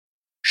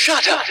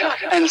Shut up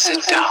and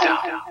sit down.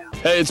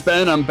 Hey, it's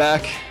Ben. I'm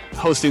back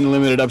hosting the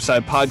Limited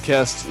Upside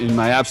podcast. In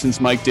my absence,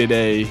 Mike did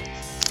a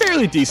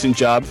fairly decent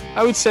job.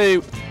 I would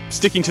say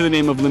sticking to the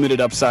name of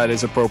Limited Upside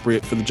is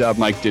appropriate for the job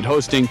Mike did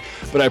hosting,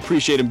 but I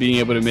appreciate him being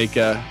able to make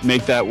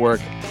that work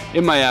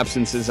in my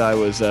absence as I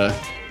was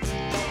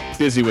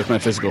busy with my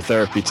physical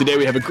therapy. Today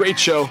we have a great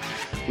show.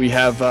 We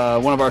have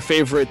one of our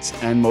favorites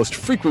and most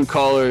frequent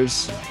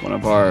callers, one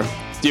of our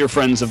dear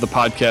friends of the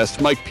podcast,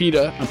 Mike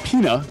Pina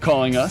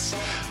calling us.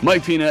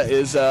 Mike Pina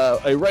is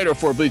a writer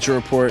for Bleacher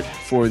Report,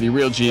 for The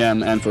Real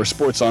GM, and for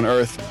Sports on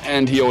Earth,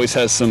 and he always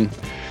has some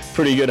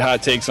pretty good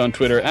hot takes on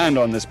Twitter and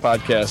on this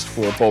podcast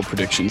for bold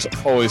predictions.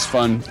 Always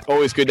fun,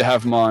 always good to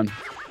have him on.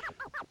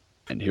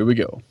 And here we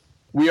go.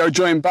 We are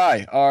joined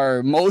by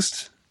our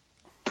most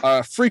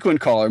frequent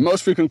caller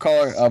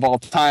of all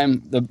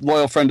time, the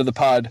loyal friend of the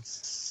pod,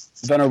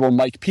 Venerable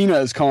Mike Pina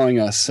is calling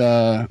us.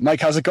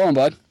 Mike, how's it going,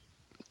 bud?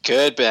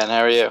 Good, Ben. How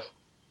are you?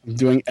 I'm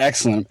doing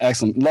excellent.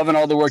 Loving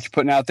all the work you're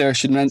putting out there.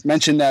 Should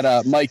mention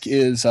that Mike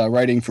is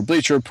writing for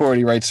Bleacher Report.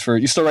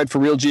 You still write for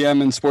Real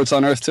GM and Sports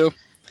on Earth too?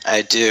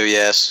 I do,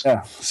 yes.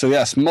 Yeah. So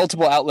yes,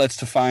 multiple outlets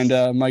to find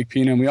Mike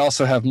Pina. And we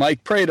also have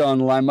Mike Prada on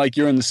the line. Mike,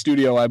 you're in the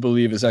studio, I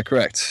believe. Is that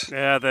correct?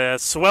 Yeah, the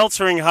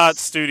sweltering hot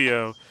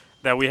studio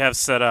that we have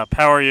set up.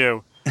 How are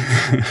you?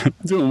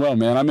 Doing well,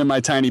 man. I'm in my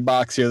tiny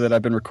box here that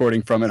I've been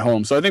recording from at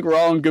home. So I think we're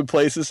all in good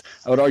places.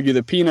 I would argue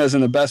that Pina is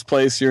in the best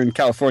place here in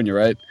California,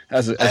 right?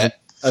 As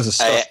a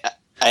start.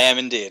 I am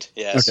indeed,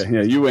 yes. Okay,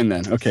 yeah, you win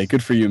then. Okay,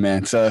 good for you,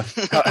 man. So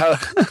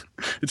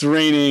it's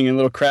raining and a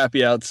little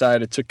crappy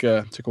outside. It took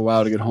a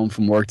while to get home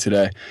from work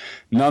today.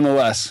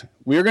 Nonetheless,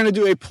 we're going to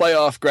do a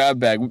playoff grab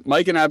bag.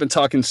 Mike and I have been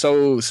talking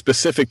so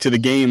specific to the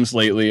games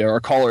lately. Our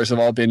callers have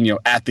all been,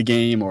 at the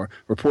game or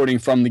reporting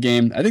from the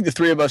game. I think the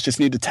three of us just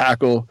need to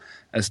tackle,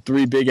 as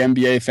three big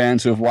NBA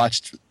fans who have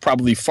watched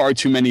probably far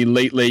too many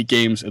late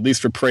games, at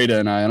least for Prada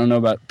and I. I don't know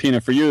about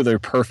Pina. For you, they're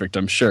perfect,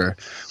 I'm sure.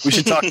 We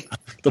should talk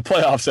the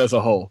playoffs as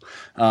a whole.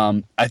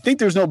 I think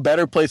there's no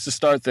better place to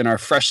start than our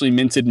freshly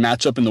minted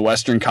matchup in the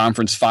Western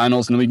Conference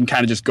Finals, and then we can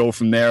kind of just go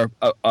from there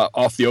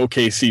off the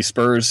OKC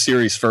Spurs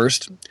series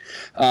first.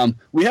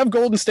 We have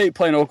Golden State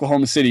playing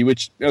Oklahoma City,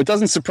 which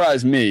doesn't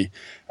surprise me.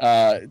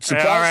 All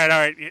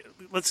right.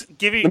 Let's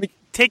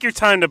take your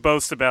time to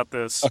boast about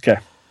this. Okay.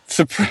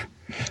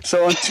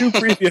 So on two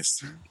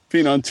previous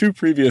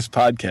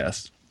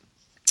podcasts,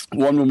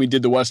 one when we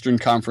did the Western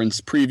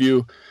Conference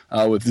preview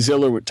with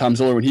Tom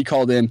Ziller when he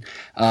called in,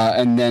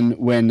 and then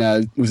when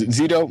was it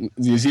Zito,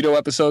 the Zito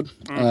episode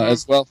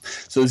as well.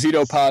 So the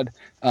Zito pod,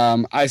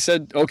 I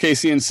said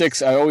OKC in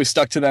 6. I always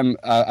stuck to them.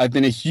 I've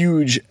been a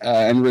huge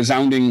and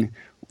resounding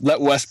let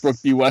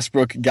Westbrook be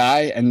Westbrook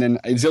guy. And then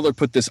Ziller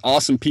put this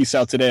awesome piece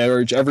out today. I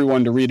urge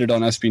everyone to read it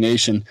on SB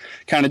Nation,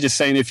 kind of just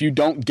saying, if you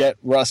don't get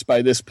Russ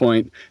by this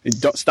point,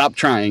 don't stop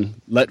trying.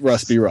 Let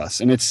Russ be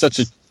Russ. And it's such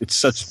a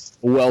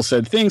well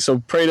said thing. So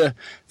Prada,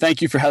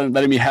 thank you for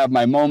letting me have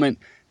my moment.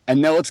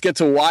 And now let's get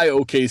to why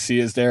OKC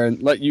is there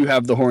and let you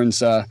have the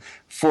horns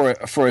for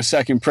a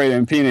second, Prada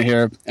and Pina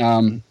here.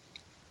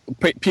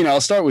 Pina, I'll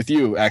start with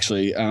you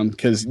actually,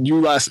 because you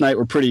last night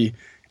were pretty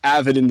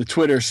avid in the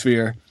Twitter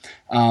sphere.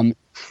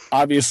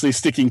 Obviously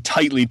sticking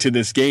tightly to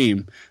this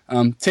game.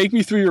 Take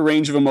me through your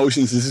range of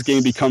emotions as this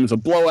game becomes a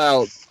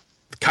blowout,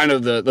 kind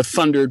of the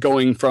thunder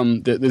going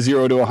from the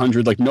 0 to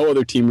 100 like no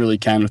other team really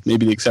can, with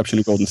maybe the exception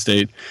of Golden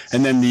State,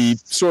 and then the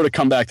sort of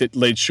comeback that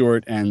laid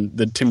short and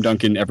the Tim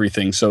Duncan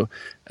everything. So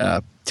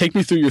take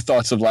me through your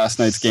thoughts of last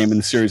night's game and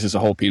the series as a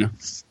whole, Pina.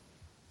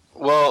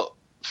 Well,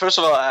 first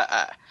of all,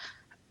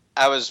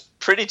 I was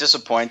pretty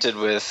disappointed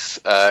with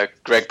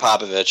Greg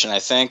Popovich, and I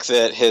think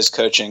that his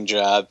coaching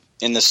job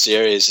in the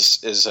series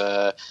is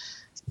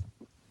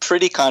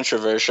pretty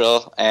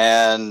controversial.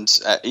 And,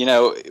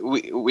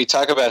 we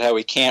talk about how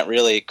we can't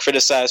really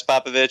criticize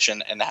Popovich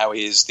and how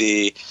he's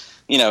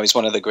he's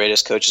one of the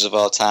greatest coaches of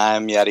all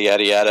time, yada,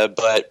 yada, yada.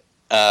 But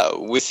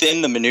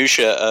within the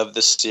minutia of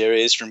the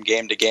series from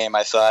game to game,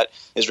 I thought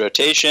his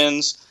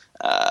rotations,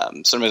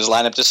 some of his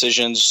lineup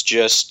decisions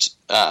just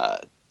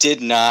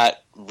did not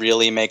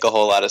really make a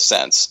whole lot of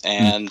sense.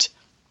 And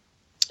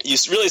you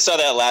really saw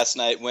that last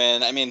night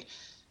when,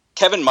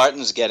 Kevin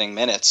Martin's getting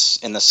minutes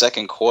in the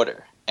second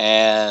quarter,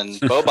 and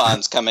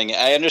Boban's coming.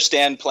 I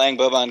understand playing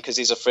Boban because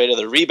he's afraid of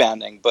the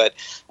rebounding, but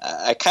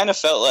I kind of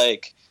felt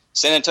like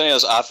San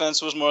Antonio's offense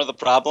was more of the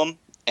problem.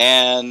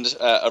 And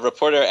a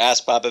reporter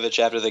asked Popovich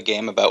after the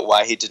game about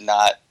why he did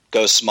not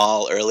go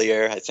small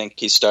earlier. I think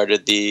he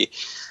started the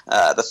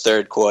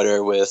third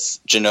quarter with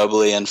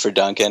Ginobili and for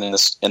Duncan in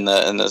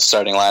the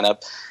starting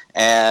lineup,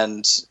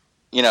 and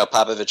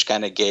Popovich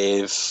kind of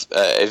gave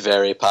a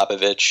very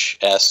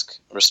Popovich-esque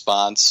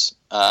response.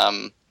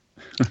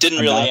 Didn't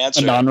really answer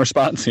a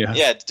non-response. Yeah,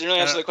 didn't really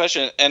answer the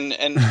question. And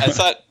I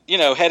thought,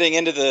 heading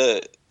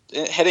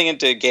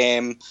into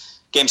game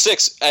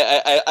 6,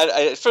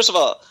 I first of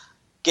all,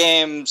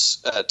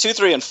 games 2,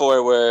 3, and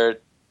 4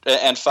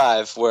 and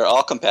 5 were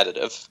all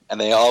competitive, and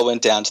they all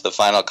went down to the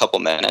final couple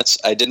minutes.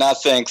 I did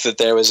not think that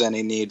there was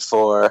any need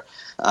for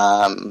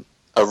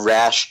a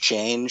rash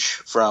change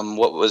from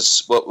what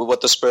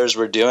the Spurs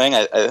were doing.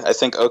 I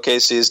think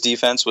OKC's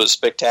defense was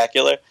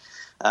spectacular.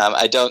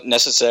 I don't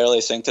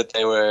necessarily think that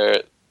they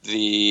were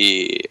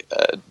the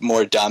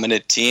more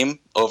dominant team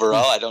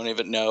overall. I don't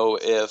even know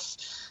if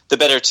the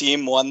better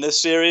team won this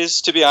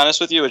series, to be honest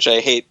with you, which I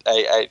hate.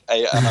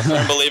 I'm a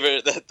firm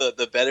believer that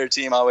the better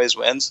team always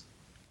wins.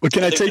 Well,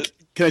 can I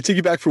take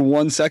you back for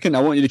 1 second?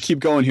 I want you to keep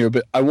going here,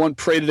 but I want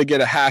Prada to get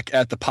a hack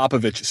at the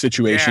Popovich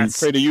situation. Yes.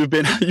 Prada, you've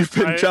been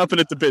chomping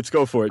at the bits.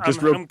 Go for it.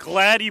 I'm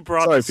glad you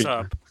brought this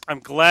up. I'm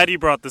glad you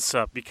brought this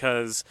up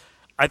because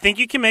I think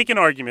you can make an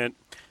argument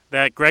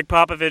that Greg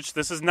Popovich,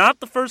 this is not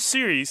the first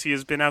series he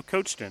has been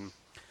outcoached in.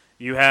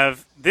 You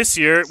have this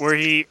year where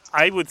he,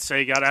 I would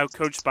say, got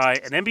outcoached by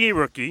an NBA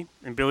rookie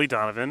in Billy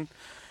Donovan.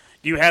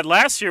 You had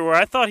last year where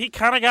I thought he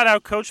kind of got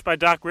outcoached by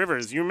Doc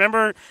Rivers. You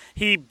remember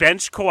he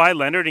benched Kawhi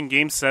Leonard in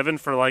Game 7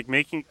 for like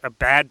making a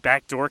bad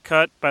backdoor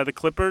cut by the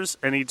Clippers,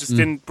 and he just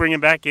didn't bring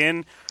him back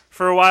in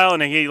for a while,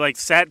 and he like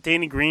sat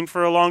Danny Green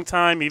for a long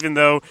time, even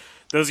though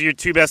those are your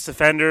two best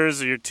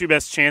defenders or your two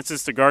best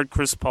chances to guard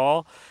Chris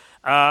Paul.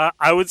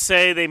 I would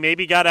say they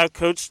maybe got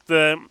outcoached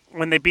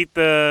when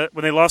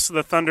they lost to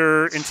the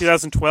Thunder in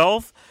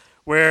 2012,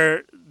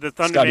 where the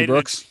Thunder Scotty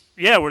Brooks.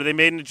 Where they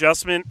made an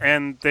adjustment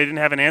and they didn't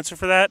have an answer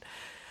for that.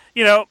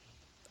 You know,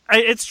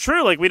 it's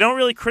true. Like, we don't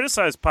really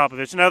criticize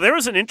Popovich. Now, there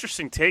was an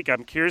interesting take.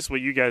 I'm curious what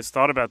you guys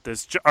thought about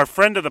this. Our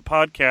friend of the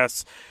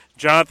podcast,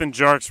 Jonathan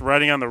Jarks,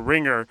 writing on The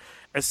Ringer,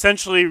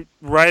 essentially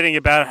writing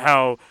about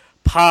how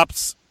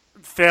Pop's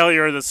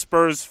failure, the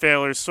Spurs'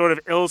 failure, sort of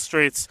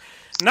illustrates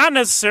not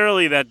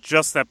necessarily that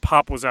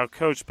Pop was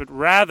outcoached, but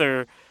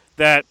rather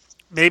that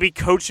maybe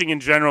coaching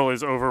in general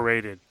is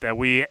overrated, that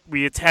we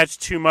attach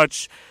too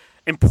much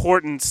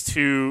importance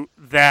to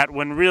that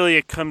when really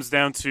it comes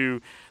down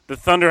to the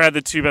Thunder had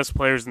the two best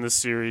players in this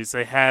series.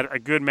 They had a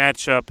good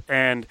matchup,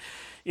 and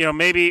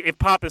maybe if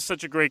Pop is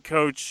such a great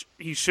coach,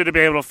 he should have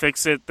been able to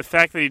fix it. The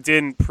fact that he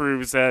didn't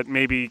proves that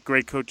maybe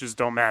great coaches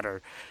don't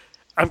matter.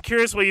 I'm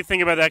curious what you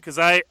think about that, because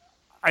I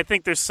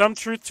think there's some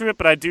truth to it,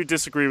 but I do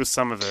disagree with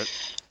some of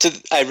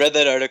it. I read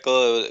that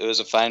article. It was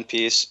a fine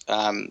piece.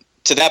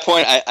 To that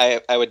point,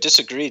 I would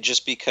disagree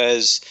just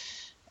because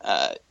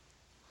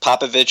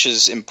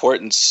Popovich's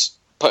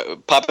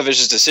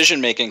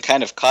decision-making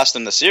kind of cost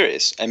them the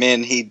series. I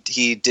mean,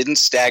 he didn't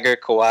stagger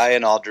Kawhi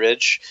and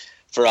Aldridge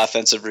for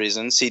offensive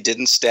reasons. He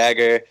didn't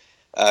stagger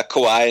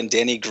Kawhi and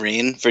Danny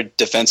Green for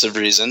defensive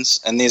reasons.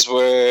 And these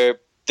were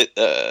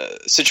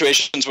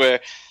situations where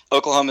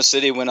Oklahoma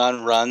City went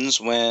on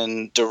runs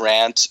when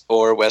Durant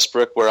or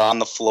Westbrook were on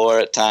the floor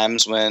at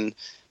times when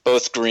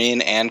both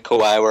Green and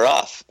Kawhi were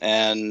off.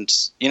 And,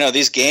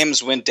 these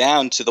games went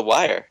down to the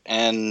wire,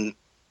 and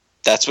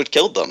that's what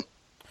killed them.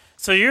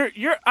 So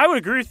I would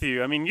agree with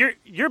you. I mean,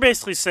 you're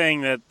basically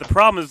saying that the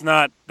problem is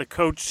not the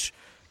coach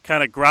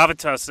kind of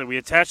gravitas that we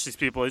attach to these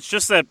people. It's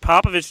just that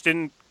Popovich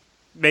didn't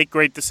make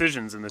great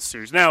decisions in this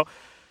series. Now,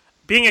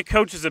 being a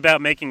coach is about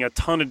making a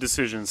ton of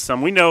decisions.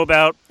 Some we know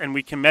about and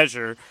we can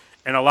measure,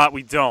 and a lot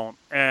we don't.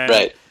 And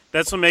right.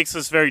 That's what makes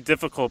this very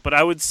difficult. But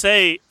I would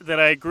say that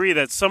I agree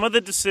that some of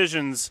the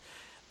decisions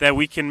that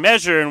we can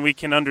measure and we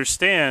can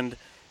understand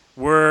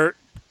were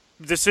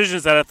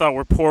decisions that I thought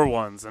were poor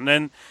ones. And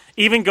then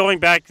even going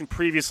back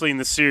previously in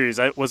the series,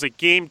 was it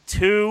Game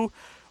 2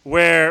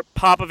 where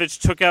Popovich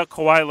took out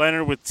Kawhi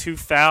Leonard with 2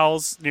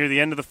 fouls near the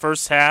end of the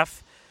first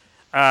half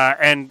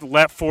and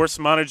forced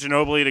Manu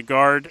Ginobili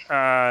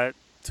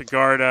to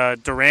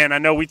guard Durant? I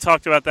know we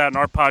talked about that in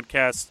our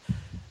podcast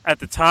at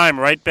the time,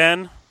 right,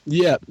 Ben?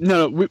 Yeah,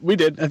 no, we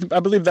did. I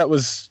believe that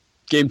was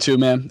Game 2,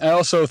 man. I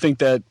also think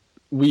that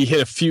we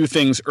hit a few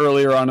things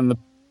earlier on I'm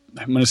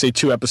going to say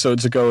 2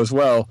 episodes ago as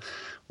well,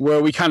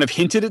 where we kind of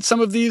hinted at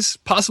some of these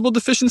possible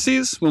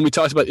deficiencies when we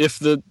talked about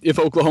if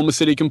Oklahoma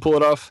City can pull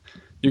it off,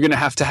 you're going to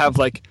have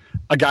like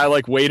a guy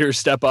like Waiters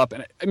step up.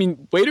 And I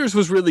mean, Waiters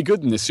was really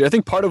good in this year. I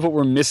think part of what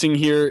we're missing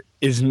here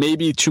is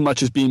maybe too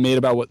much is being made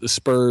about what the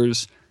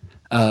Spurs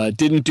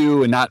didn't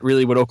do and not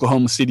really what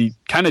Oklahoma City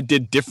kind of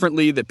did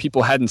differently that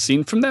people hadn't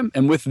seen from them.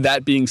 And with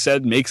that being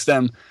said,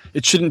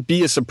 it shouldn't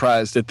be a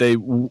surprise that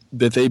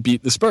they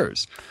beat the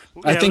Spurs.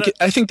 Yeah,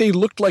 I think they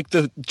looked like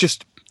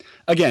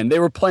again, they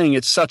were playing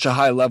at such a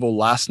high level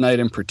last night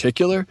in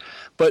particular,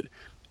 but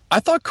I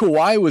thought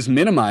Kawhi was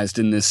minimized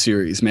in this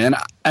series, man.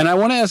 And I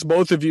want to ask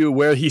both of you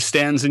where he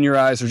stands in your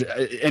eyes, or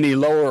any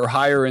lower or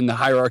higher in the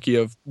hierarchy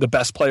of the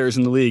best players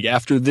in the league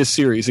after this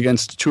series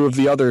against 2 of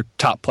the other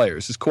top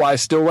players. Is Kawhi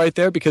still right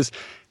there? Because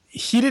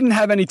he didn't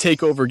have any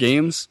takeover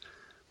games.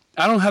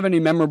 I don't have any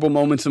memorable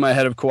moments in my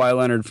head of Kawhi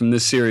Leonard from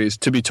this series,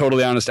 to be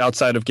totally honest,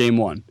 outside of Game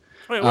 1.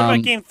 Wait, what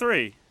about Game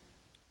 3?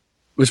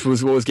 What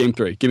was Game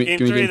 3? Game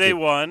 3 they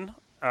won.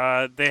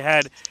 They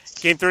had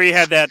Game 3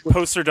 had that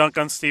poster dunk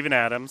on Steven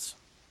Adams.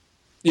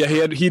 Yeah,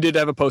 he did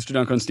have a poster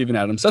dunk on Steven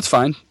Adams. That's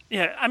fine.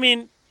 Yeah, I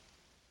mean,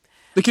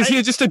 because he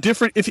had just a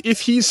different.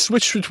 If he's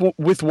switched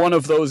with one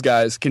of those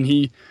guys, can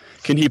he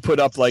put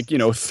up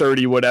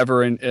 30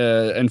 whatever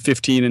and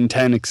 15 and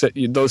 10,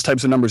 those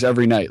types of numbers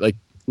every night? Like,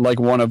 like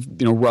one of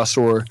Russ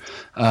or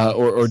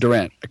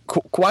Durant.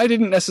 Kawhi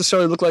didn't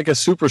necessarily look like a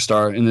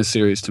superstar in this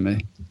series to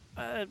me.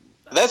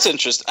 That's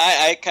interesting.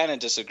 I kind of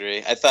disagree.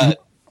 I thought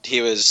he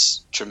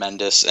was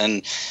tremendous,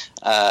 and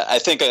I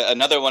think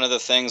another one of the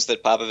things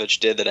that Popovich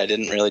did that I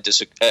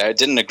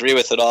didn't agree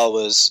with at all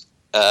was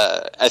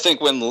I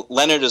think when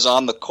Leonard is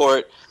on the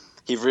court,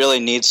 he really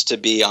needs to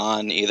be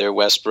on either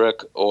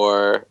Westbrook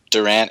or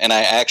Durant, and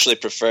I actually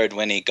preferred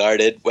when he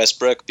guarded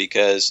Westbrook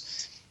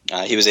because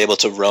he was able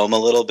to roam a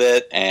little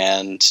bit,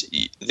 and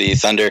the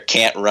Thunder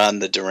can't run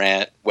the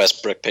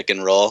Durant-Westbrook pick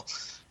and roll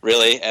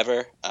really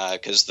ever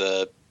because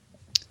the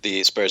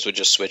Spurs would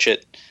just switch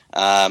it.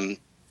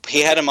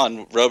 He had him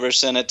on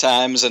Roberson at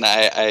times, and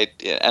I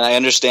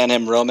understand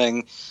him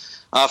roaming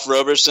off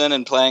Roberson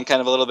and playing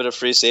kind of a little bit of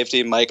free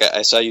safety. Mike,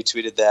 I saw you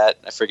tweeted that.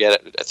 I forget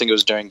it. I think it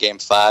was during Game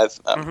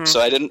 5.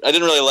 So I didn't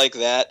really like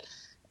that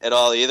at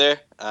all either.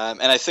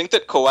 And I think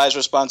that Kawhi's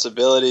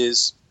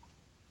responsibilities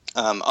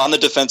on the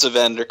defensive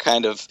end are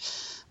kind of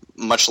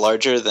much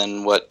larger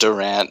than what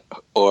Durant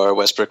or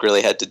Westbrook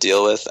really had to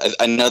deal with.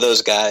 I know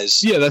those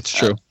guys. Yeah, that's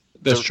true.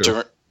 That's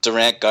true.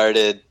 Durant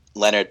guarded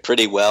Leonard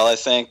pretty well, I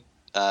think,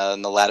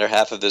 in the latter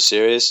half of the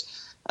series.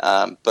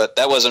 But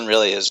that wasn't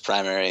really his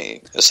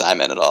primary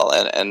assignment at all.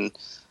 And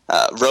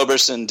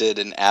Roberson did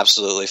an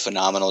absolutely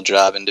phenomenal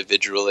job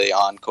individually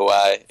on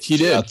Kawhi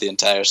throughout the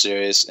entire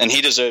series. And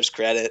he deserves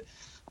credit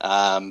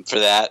for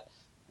that.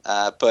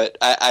 But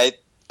I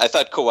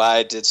thought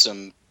Kawhi did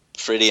some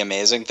pretty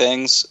amazing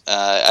things.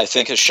 I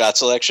think his shot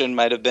selection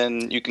might have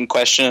been, you can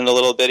question it a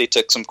little bit. He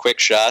took some quick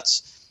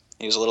shots.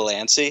 He was a little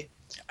antsy.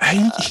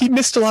 He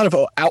missed a lot of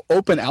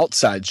open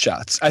outside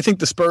shots. I think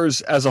the Spurs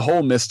as a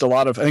whole missed a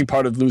lot of. I think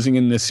part of losing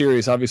in this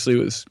series obviously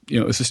was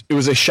it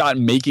was a shot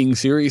making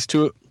series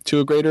to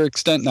a greater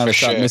extent, not a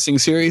shot missing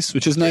series,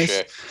 which is nice.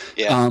 Sure.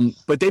 Yeah.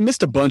 But they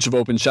missed a bunch of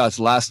open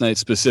shots last night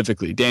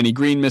specifically. Danny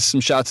Green missed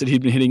some shots that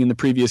he'd been hitting in the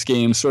previous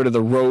game. Sort of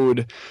the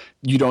road,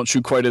 you don't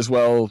shoot quite as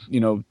well,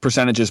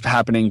 percentages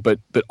happening, but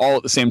all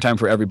at the same time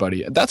for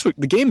everybody. That's what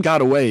the game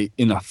got away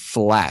in a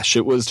flash.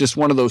 It was just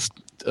one of those.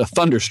 A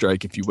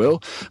thunderstrike, if you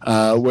will,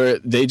 where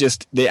they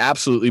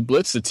absolutely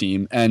blitzed the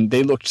team, and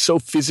they looked so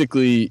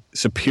physically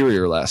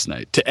superior last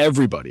night to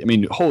everybody. I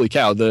mean, holy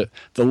cow, the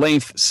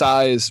length,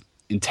 size,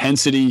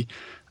 intensity,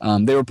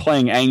 they were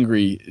playing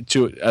angry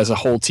as a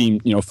whole team,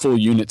 full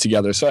unit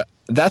together. So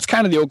that's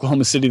kind of the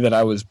Oklahoma City that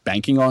I was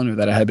banking on, or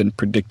that I had been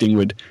predicting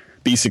would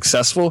be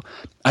successful.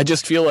 I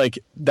just feel like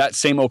that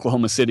same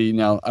Oklahoma City,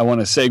 now I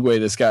want to segue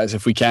this, guys,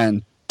 if we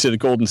can, to the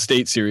Golden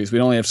State series. We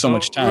only have so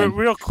much time.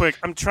 Real quick,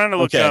 I'm trying to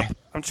look up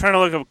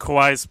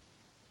Kawhi's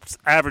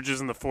averages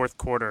in the fourth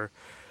quarter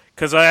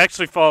because I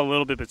actually fall a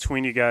little bit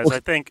between you guys. I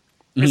think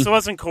this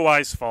wasn't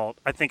Kawhi's fault.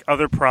 I think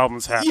other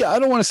problems happened. Yeah, I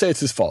don't want to say it's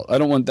his fault. I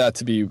don't want that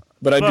to be,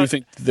 but I do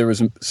think there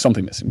was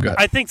something missing. Go ahead.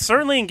 I think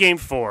certainly in Game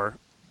 4,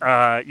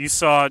 you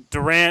saw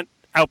Durant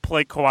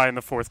outplay Kawhi in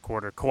the fourth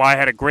quarter. Kawhi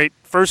had a great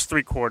first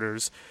three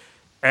quarters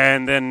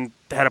and then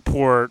had a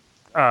poor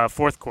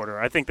fourth quarter.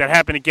 I think that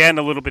happened again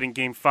a little bit in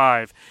Game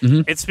 5.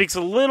 It speaks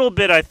a little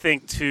bit, I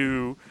think,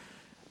 to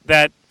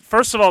that.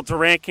 First of all,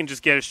 Durant can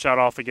just get his shot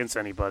off against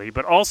anybody,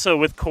 but also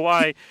with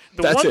Kawhi,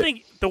 that's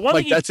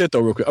it though.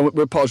 Real quick,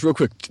 we'll pause real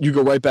quick. You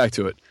go right back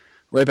to it.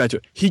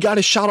 He got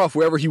his shot off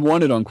wherever he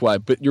wanted on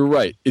Kawhi, but you're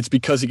right. It's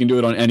because he can do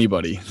it on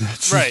anybody.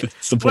 Right.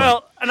 That's the point.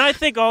 Well, and I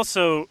think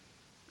also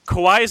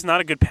Kawhi is not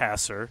a good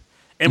passer.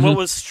 And what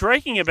was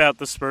striking about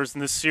the Spurs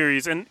in this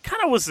series, and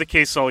kind of was the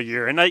case all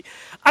year, and I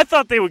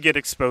thought they would get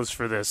exposed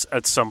for this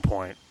at some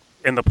point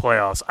in the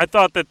playoffs. I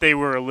thought that they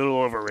were a little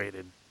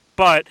overrated.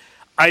 But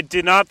I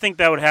did not think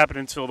that would happen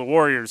until the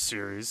Warriors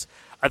series.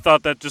 I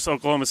thought that just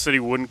Oklahoma City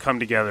wouldn't come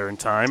together in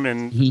time,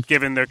 and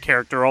given their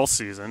character all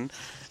season.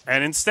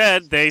 And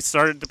instead, they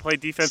started to play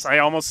defense. I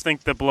almost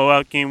think the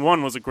blowout Game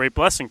 1 was a great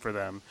blessing for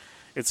them.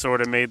 It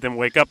sort of made them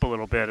wake up a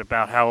little bit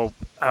about how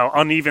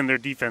uneven their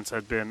defense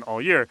had been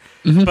all year.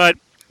 But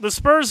the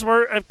Spurs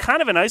were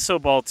kind of an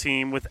iso ball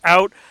team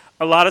without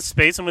a lot of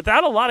space and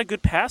without a lot of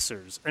good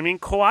passers. I mean,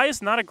 Kawhi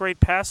is not a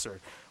great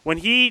passer. When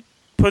he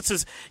puts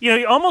his,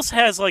 he almost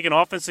has like an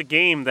offensive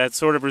game that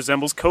sort of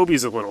resembles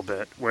Kobe's a little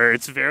bit, where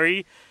it's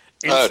very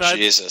inside. Oh,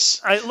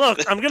 Jesus. I'm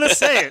going to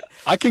say it.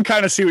 I can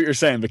kind of see what you're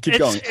saying, but keep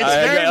going.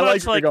 I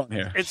like where you're going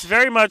here. It's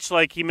very much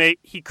like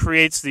he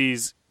creates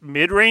these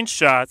mid-range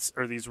shots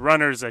or these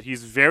runners that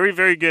he's very,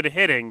 very good at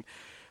hitting,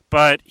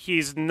 but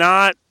he's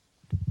not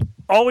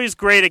always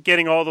great at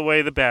getting all the way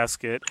to the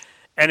basket,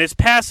 and his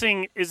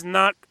passing is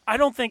not. I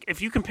don't think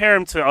if you compare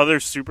him to other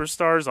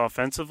superstars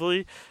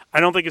offensively,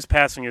 I don't think his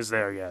passing is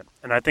there yet,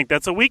 and I think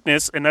that's a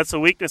weakness. And that's a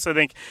weakness I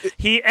think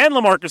he and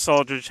LaMarcus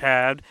Aldridge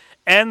had,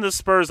 and the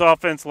Spurs'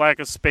 offense lack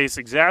of space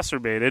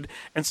exacerbated.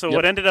 And so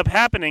what ended up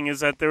happening is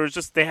that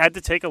they had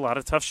to take a lot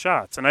of tough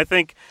shots, and I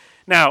think.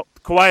 Now,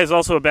 Kawhi is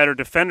also a better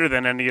defender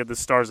than any of the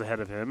stars ahead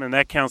of him, and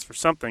that counts for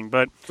something.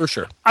 But for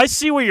sure, I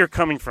see where you're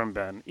coming from,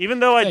 Ben. Even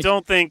though I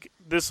don't think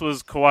this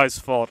was Kawhi's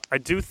fault, I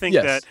do think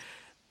that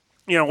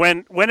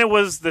when it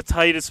was the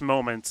tightest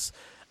moments,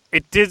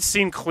 it did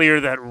seem clear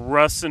that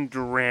Russ and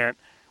Durant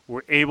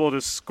were able to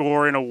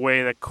score in a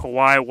way that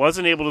Kawhi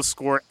wasn't able to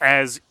score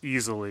as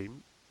easily,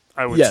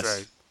 I would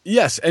say.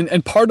 Yes,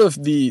 and part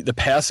of the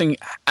passing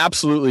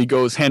absolutely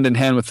goes hand in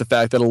hand with the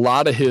fact that a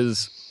lot of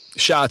his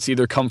shots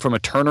either come from a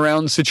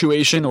turnaround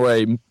situation or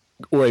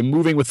a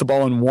moving with the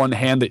ball in one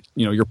hand that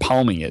you're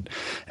palming it,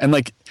 and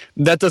like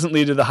that doesn't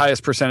lead to the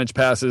highest percentage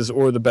passes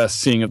or the best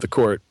seeing of the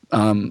court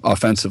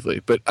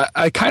offensively. But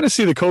I kind of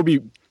see the Kobe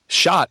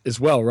shot as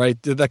well,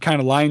 right? That kind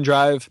of line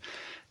drive.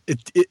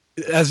 It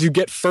as you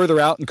get further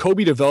out, and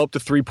Kobe developed a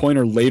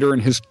 3-pointer later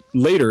in his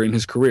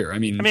career. I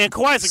mean,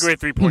 Kawhi's a great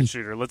 3-point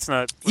shooter.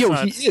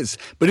 He is,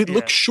 but it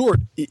looked short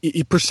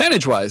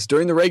percentage-wise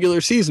during the regular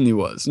season. He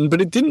was,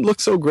 but it didn't look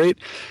so great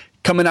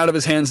coming out of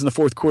his hands in the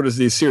fourth quarters of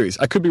these series.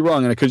 I could be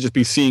wrong, and I could just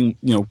be seeing,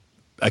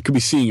 I could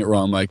be seeing it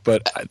wrong, Mike.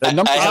 But I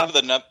have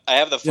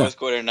the fourth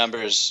quarter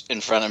numbers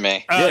in front of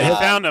me. Oh, you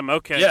found them.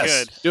 Okay,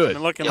 yes, good. Do it.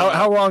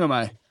 How wrong am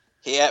I?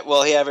 He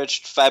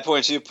averaged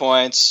 5.2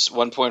 points,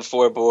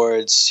 1.4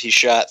 boards. He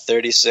shot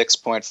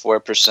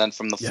 36.4%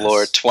 from the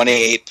floor,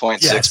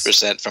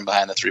 28.6% from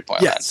behind the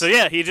 3-point line. So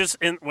he just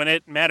when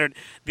it mattered.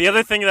 The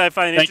other thing that I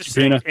find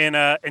interesting in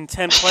 10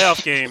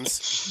 playoff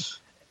games,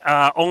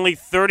 only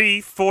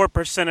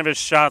 34% of his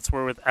shots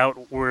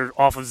were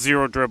off of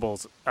 0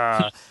 dribbles.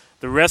 The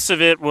rest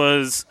of it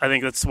was, I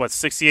think that's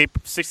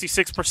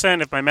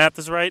 66%, if my math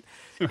is right,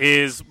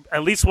 is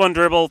at least one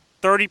dribble,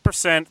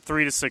 30%,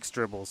 3 to 6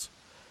 dribbles.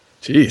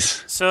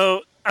 Jeez.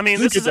 So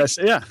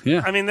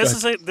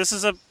this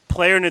is a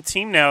player in a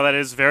team now that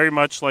is very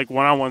much like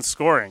one-on-one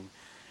scoring.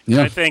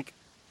 Yeah. I think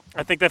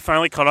that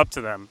finally caught up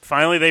to them.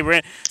 Finally, they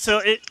ran.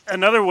 So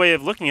another way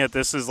of looking at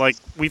this is like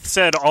we've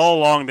said all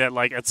along that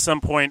like at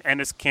some point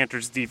Enes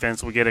Kanter's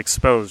defense will get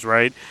exposed,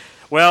 right?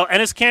 Well,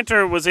 Enes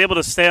Kanter was able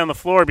to stay on the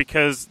floor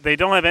because they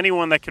don't have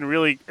anyone that can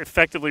really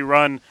effectively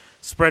run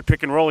spread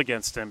pick and roll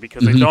against him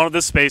because they don't have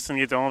the spacing,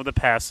 they don't have the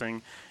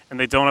passing, and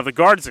they don't have the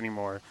guards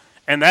anymore.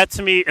 And that,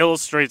 to me,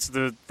 illustrates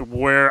the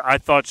where I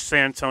thought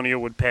San Antonio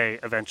would pay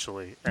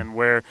eventually and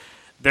where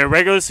their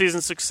regular season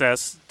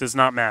success does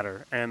not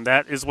matter. And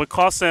that is what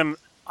cost them,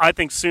 I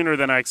think, sooner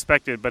than I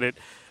expected. But it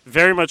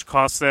very much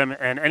cost them.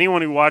 And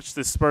anyone who watched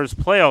the Spurs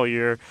play all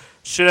year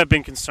should have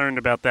been concerned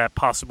about that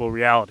possible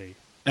reality.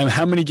 And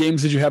how many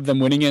games did you have them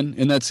winning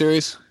in that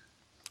series?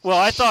 Well,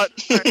 I thought...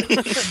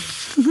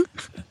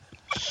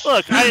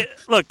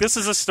 Look, this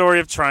is a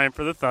story of triumph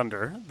for the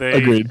Thunder.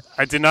 Agreed.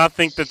 I did not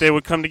think that they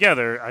would come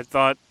together. I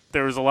thought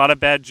there was a lot of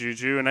bad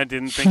juju, and I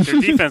didn't think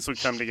their defense would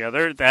come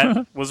together.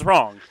 That was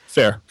wrong.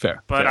 Fair.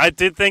 But I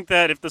did think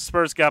that if the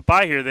Spurs got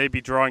by here, they'd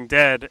be drawing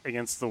dead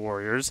against the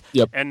Warriors.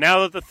 Yep. And now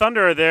that the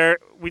Thunder are there,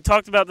 we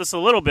talked about this a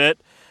little bit,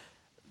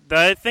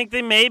 that I think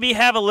they maybe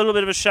have a little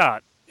bit of a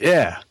shot.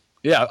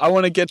 Yeah, I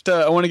want to get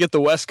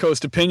the West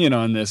Coast opinion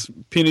on this.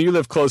 Pina, you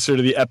live closer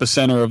to the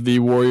epicenter of the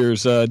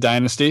Warriors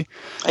dynasty.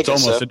 I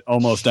guess so.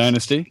 Almost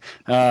dynasty.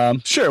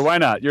 Sure, why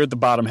not? You're at the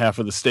bottom half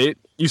of the state.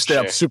 You stay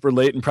up super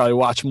late and probably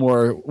watch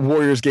more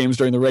Warriors games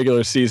during the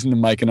regular season than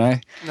Mike and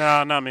I.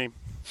 No, not me.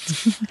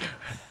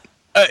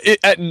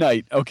 At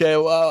night, okay?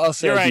 Well, I'll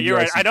say you're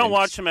right. I don't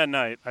watch them at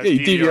night. You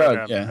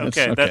DVR. Yeah,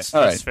 okay, that's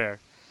fair.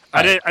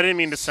 I didn't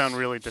mean to sound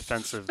really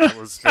defensive. That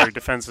was very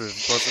defensive,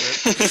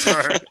 wasn't it?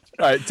 Sorry.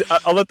 All right,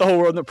 I'll let the whole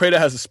world know. Preda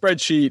has a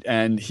spreadsheet,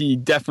 and he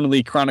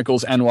definitely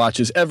chronicles and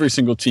watches every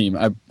single team.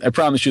 I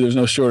promise you there's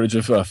no shortage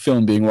of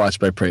film being watched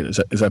by Preda.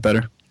 Is that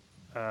better?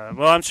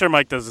 Well, I'm sure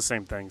Mike does the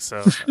same thing.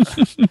 So.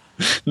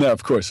 No,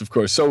 of course.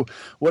 So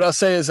what I'll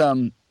say is I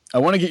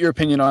want to get your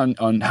opinion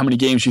on how many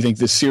games you think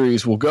this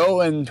series will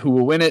go and who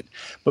will win it.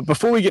 But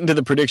before we get into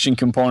the prediction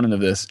component of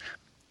this,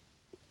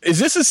 is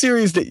this a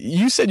series that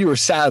you said you were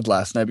sad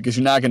last night because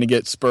you're not going to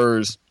get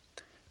Spurs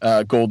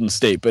Golden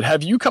State, but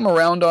have you come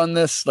around on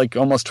this like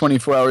almost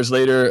 24 hours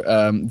later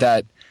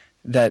that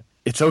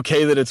it's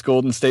okay that it's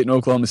Golden State and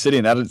Oklahoma City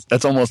and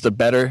that's almost a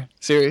better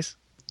series?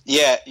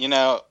 Yeah,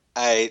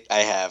 I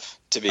have,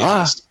 to be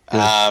honest.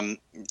 I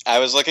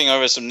was looking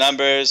over some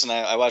numbers and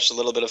I watched a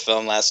little bit of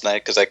film last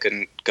night because I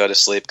couldn't go to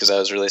sleep because I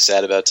was really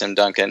sad about Tim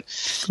Duncan.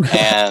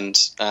 And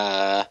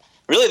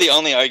really the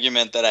only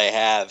argument that I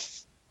have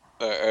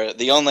or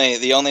the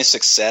only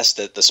success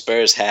that the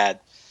Spurs had,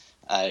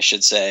 I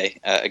should say,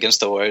 against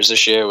the Warriors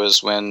this year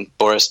was when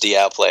Boris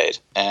Diaw played,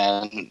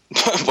 and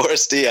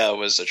Boris Diaw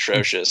was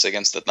atrocious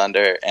against the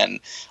Thunder,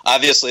 and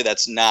obviously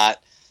that's not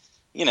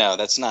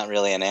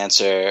really an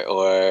answer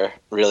or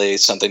really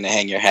something to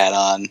hang your hat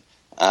on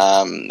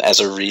as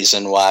a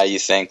reason why you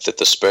think that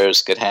the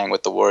Spurs could hang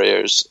with the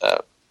Warriors.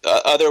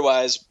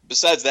 Otherwise,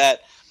 besides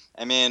that,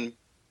 I mean,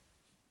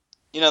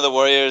 the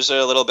Warriors are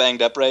a little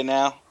banged up right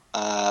now.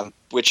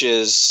 Which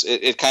is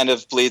it kind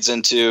of bleeds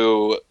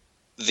into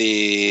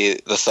the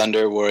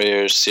Thunder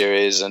Warriors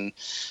series and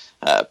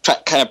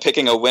kind of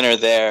picking a winner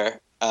there.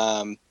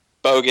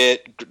 Bogut,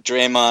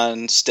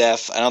 Draymond,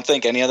 Steph. I don't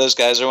think any of those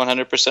guys are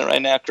 100%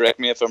 right now.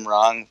 Correct me if I'm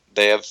wrong.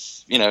 They have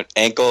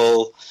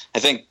ankle. I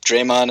think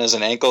Draymond has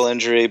an ankle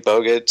injury.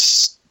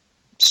 Bogut's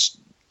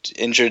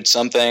injured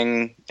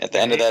something at the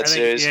end of that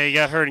series. Yeah, he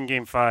got hurt in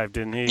Game 5,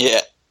 didn't he?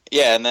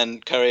 Yeah, and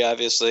then Curry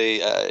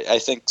obviously. I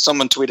think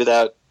someone tweeted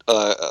out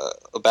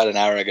about an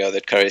hour ago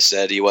that Curry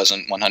said he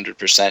wasn't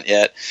 100%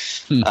 yet.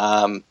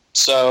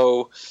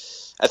 So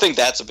I think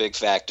that's a big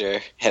factor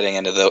heading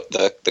into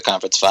the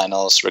conference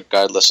finals,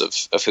 regardless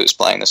of who's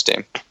playing this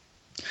team.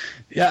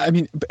 Yeah, I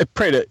mean,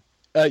 Prada,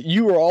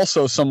 you were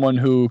also someone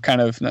who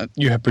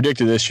you have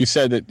predicted this. You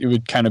said that it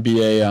would kind of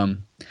be a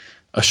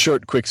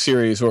short, quick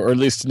series, or at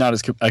least not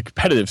as a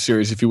competitive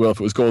series, if you will, if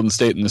it was Golden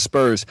State and the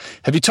Spurs.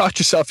 Have you talked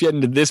yourself yet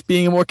into this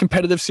being a more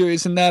competitive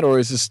series than that, or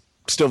is this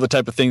still the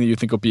type of thing that you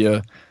think will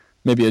be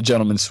maybe a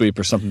gentleman's sweep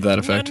or something to that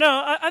effect?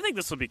 No, I think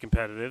this will be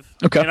competitive.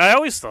 Okay. And I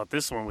always thought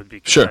this one would be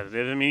competitive.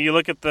 Sure. I mean, you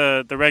look at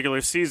the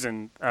regular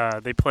season,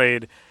 they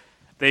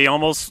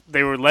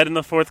were led in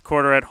the fourth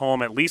quarter at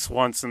home at least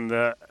once in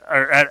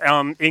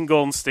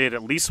Golden State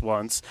at least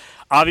once.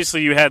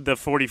 Obviously, you had the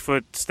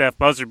 40-foot Steph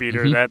buzzer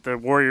beater that the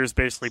Warriors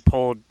basically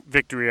pulled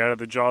victory out of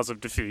the jaws of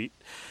defeat.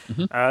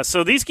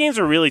 So these games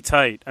are really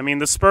tight. I mean,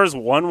 the Spurs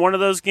won one of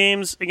those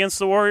games against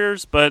the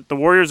Warriors, but the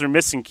Warriors are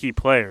missing key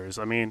players.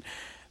 I mean,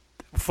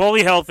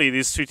 fully healthy,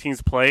 these two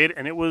teams played,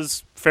 and it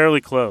was fairly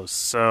close.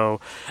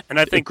 So, and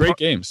I think great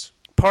games.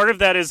 Part of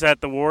that is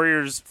that the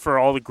Warriors, for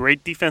all the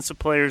great defensive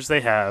players they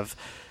have,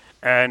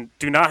 and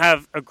do not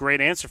have a great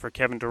answer for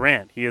Kevin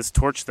Durant. He has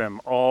torched them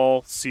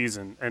all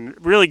season, and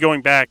really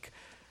going back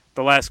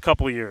the last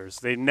couple of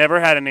years, they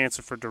never had an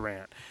answer for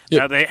Durant. Yep.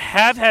 Now, they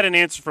have had an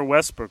answer for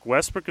Westbrook.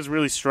 Westbrook has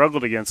really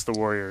struggled against the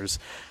Warriors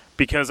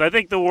because I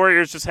think the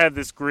Warriors just have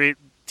this great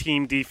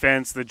team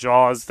defense, the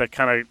jaws that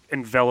kind of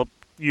envelop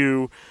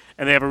you,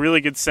 and they have a really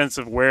good sense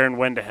of where and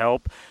when to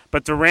help.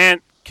 But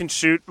Durant can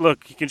shoot.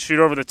 Look, he can shoot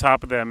over the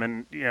top of them,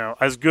 and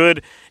as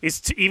good.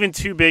 He's even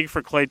too big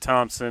for Klay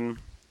Thompson.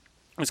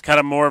 He's kind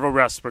of more of a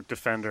Westbrook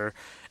defender,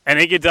 and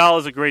Iguodala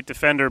is a great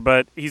defender,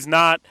 but he's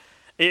not.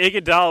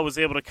 Iguodala was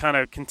able to kind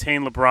of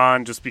contain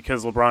LeBron just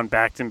because LeBron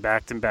backed him.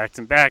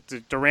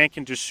 Durant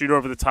can just shoot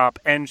over the top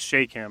and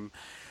shake him,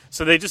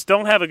 so they just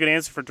don't have a good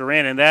answer for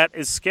Durant, and that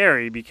is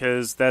scary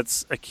because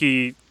that's a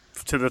key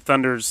to the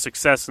Thunder's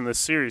success in this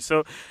series.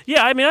 So,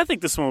 yeah, I mean, I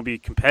think this one will be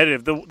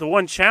competitive. The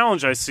one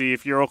challenge I see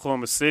if you're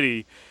Oklahoma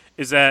City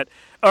is that,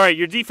 all right,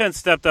 your defense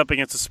stepped up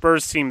against a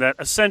Spurs team that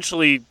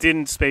essentially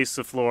didn't space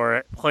the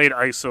floor, played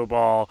iso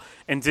ball,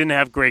 and didn't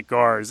have great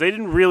guards. They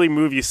didn't really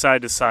move you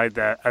side to side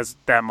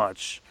that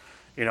much.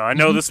 I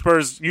know the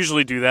Spurs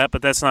usually do that,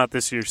 but that's not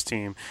this year's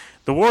team.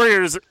 The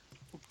Warriors,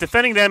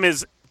 defending them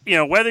is,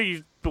 whether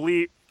you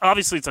believe,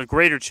 obviously it's a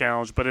greater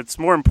challenge, but it's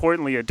more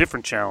importantly a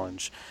different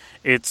challenge.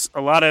 It's a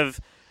lot of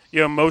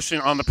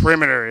motion on the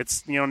perimeter.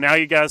 It's now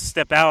you got to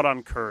step out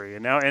on Curry,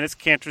 and it's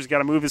Kanter's got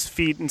to move his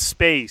feet in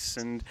space,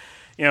 and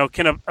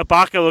can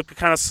Ibaka look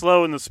kind of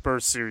slow in the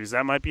Spurs series?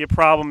 That might be a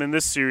problem in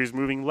this series,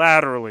 moving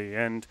laterally,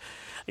 and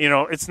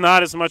it's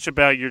not as much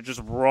about your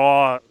just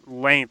raw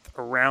length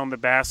around the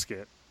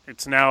basket.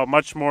 It's now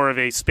much more of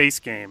a space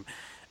game,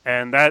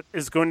 and that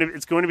is going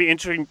to be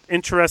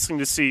interesting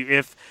to see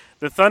if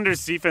the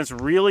Thunder's defense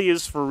really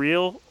is for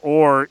real,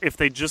 or if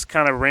they just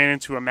kind of ran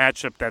into a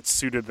matchup that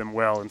suited them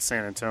well in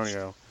San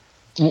Antonio.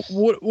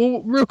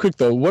 Well, real quick,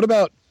 though, what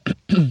about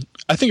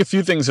 – I think a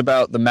few things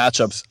about the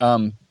matchups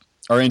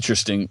are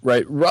interesting,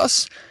 right?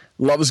 Russ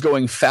loves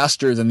going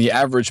faster than the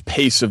average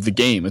pace of the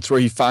game. It's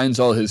where he finds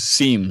all his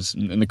seams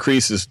and the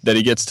creases that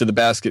he gets to the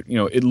basket.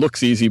 It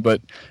looks easy,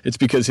 but it's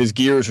because his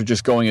gears are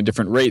just going a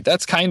different rate.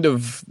 That's kind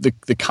of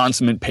the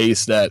consummate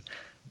pace that –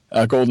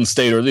 Golden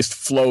State, or at least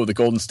flow that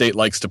Golden State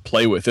likes to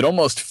play with.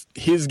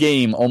 His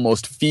game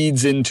almost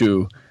feeds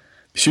into,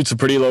 shoots a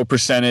pretty low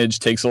percentage,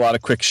 takes a lot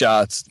of quick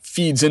shots,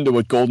 feeds into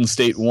what Golden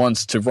State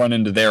wants to run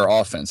into their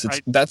offense.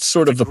 That's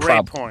sort of the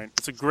problem.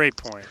 It's a great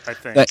point, I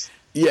think.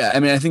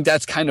 I think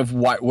that's kind of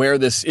where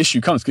this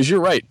issue comes, because you're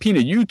right. Pina,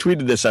 you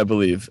tweeted this, I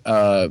believe.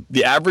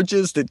 The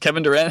averages that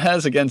Kevin Durant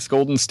has against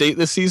Golden State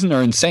this season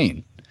are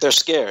insane. They're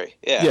scary.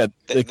 Yeah.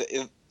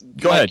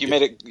 Go Mike,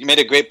 ahead. You made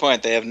a great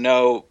point. They have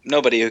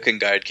nobody who can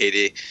guard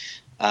KD.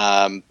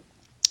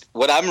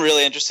 What I'm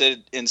really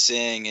interested in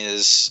seeing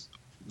is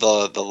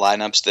the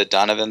lineups that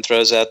Donovan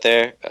throws out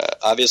there.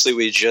 Obviously,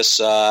 we just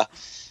saw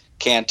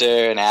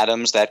Kanter and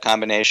Adams. That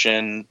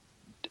combination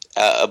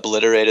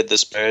obliterated the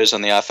Spurs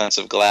on the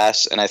offensive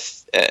glass.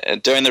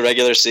 And during the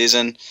regular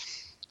season,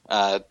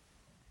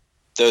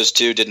 those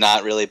two did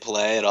not really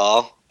play at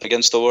all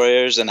against the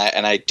Warriors. And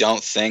I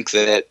don't think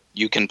that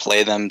you can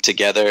play them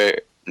together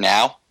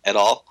now at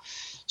all.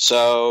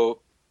 So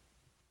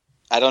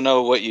I don't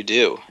know what you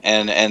do.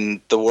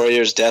 And the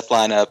Warriors' death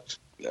lineup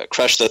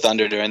crushed the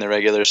Thunder during the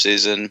regular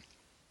season.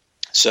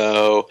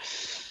 So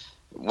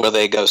will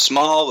they go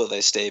small? Will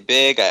they stay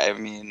big? I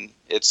mean,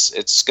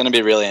 it's going to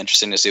be really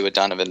interesting to see what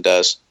Donovan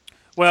does.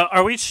 Well,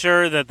 are we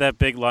sure that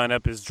big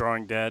lineup is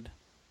drawing dead?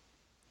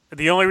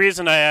 The only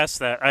reason I asked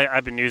that,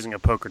 I've been using a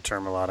poker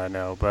term a lot, I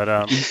know,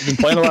 but you've been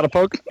playing a lot of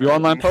poker. You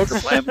online poker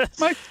playing,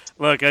 Mike?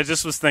 Look, I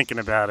just was thinking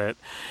about it.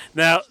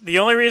 Now, the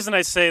only reason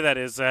I say that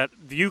is that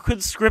you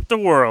could script a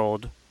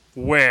world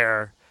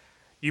where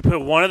you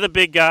put one of the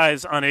big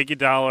guys on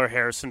Iguodala or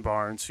Harrison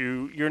Barnes,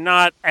 who you're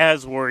not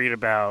as worried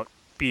about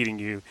beating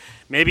you.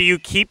 Maybe you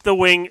keep the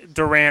wing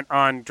Durant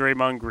on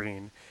Draymond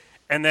Green,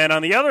 and then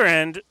on the other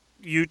end,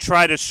 you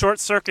try to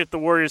short-circuit the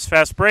Warriors'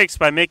 fast breaks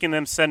by making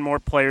them send more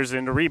players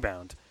in to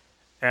rebound.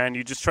 And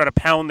you just try to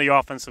pound the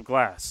offensive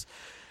glass.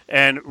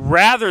 And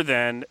rather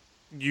than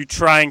you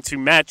trying to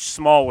match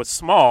small with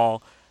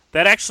small,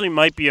 that actually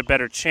might be a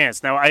better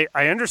chance. Now,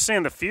 I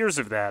understand the fears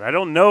of that. I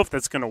don't know if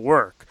that's going to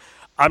work.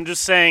 I'm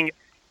just saying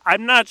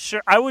I'm not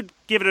sure. I would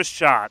give it a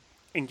shot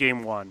in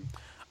Game 1.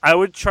 I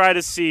would try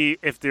to see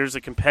if there's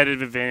a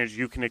competitive advantage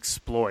you can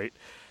exploit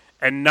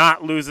and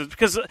not lose it.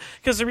 Because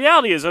the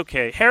reality is,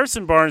 okay,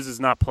 Harrison Barnes is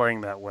not playing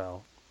that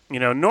well.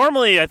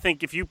 Normally I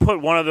think if you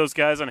put one of those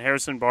guys on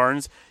Harrison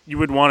Barnes,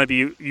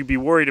 you'd be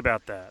worried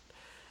about that.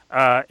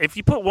 If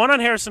you put one on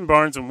Harrison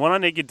Barnes and one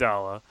on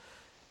Iguodala,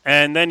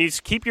 and then you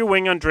keep your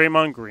wing on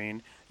Draymond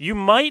Green, you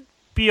might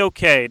be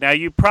okay. Now,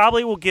 you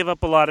probably will give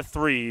up a lot of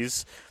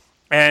threes,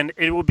 and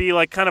it will be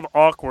like kind of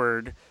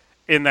awkward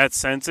in that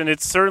sense, and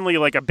it's certainly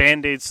like a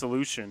Band-Aid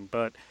solution,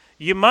 but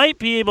you might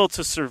be able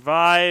to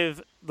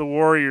survive the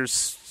Warriors'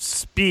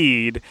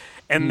 speed,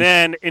 and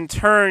then in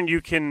turn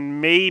you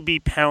can maybe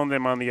pound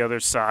them on the other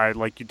side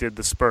like you did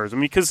the Spurs. I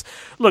mean, because,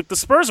 look, the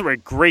Spurs were a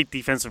great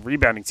defensive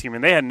rebounding team,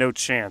 and they had no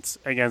chance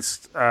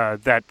against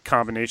that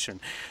combination.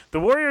 The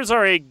Warriors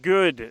are a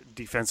good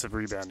defensive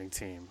rebounding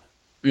team,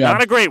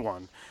 not a great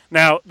one.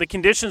 Now, the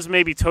conditions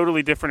may be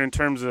totally different in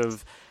terms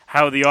of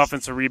how the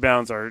offensive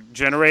rebounds are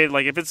generated.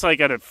 Like, if it's like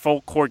at a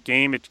full court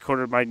game, it sort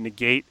of might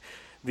negate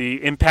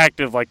the impact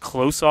of like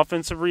close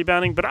offensive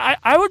rebounding. But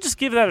I would just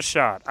give that a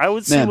shot. I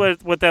would see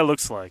what that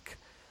looks like.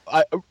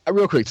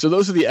 Real quick, so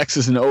those are the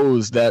X's and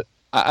O's that,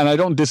 and I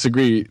don't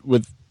disagree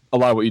with a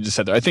lot of what you just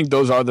said there. I think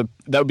those are that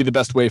would be the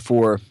best way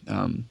for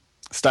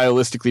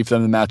stylistically for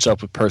them to match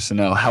up with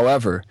personnel.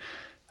 However,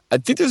 I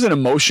think there's an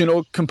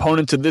emotional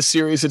component to this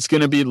series that's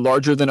going to be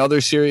larger than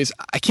other series.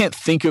 I can't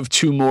think of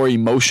two more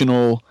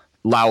emotional,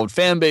 loud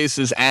fan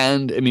bases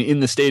in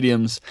the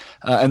stadiums,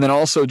 and then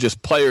also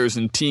just players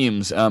and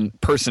teams,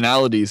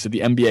 personalities that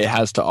the NBA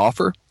has to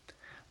offer.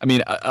 I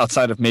mean,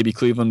 outside of maybe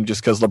Cleveland, just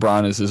because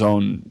LeBron is his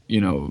own,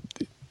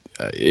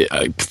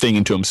 thing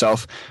into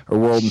himself or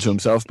world into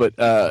himself. But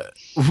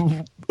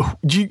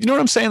do you know what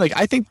I'm saying? Like,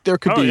 I think there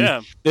could be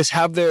this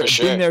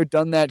been there,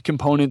 done that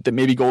component that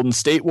maybe Golden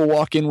State will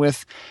walk in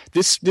with.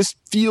 This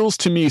feels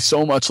to me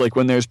so much like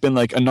when there's been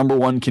like a number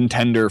one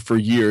contender for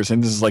years,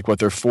 and this is like what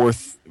their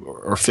fourth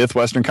or fifth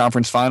Western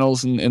Conference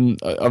Finals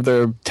of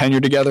their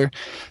tenure together.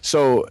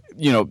 So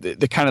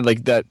the kind of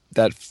like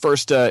that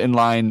first in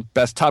line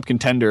best top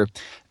contender,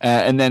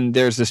 and then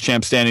there's this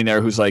champ standing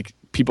there who's like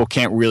people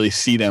can't really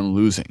see them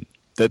losing.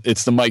 That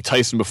it's the Mike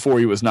Tyson before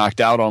he was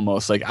knocked out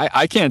almost. Like,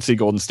 I can't see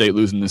Golden State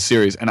losing this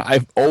series, and I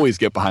always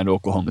get behind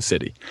Oklahoma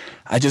City.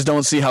 I just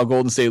don't see how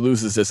Golden State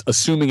loses this,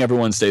 assuming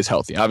everyone stays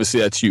healthy. Obviously,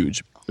 that's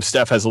huge. If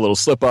Steph has a little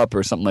slip-up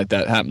or something like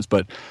that happens.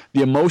 But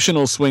the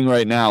emotional swing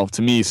right now,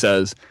 to me,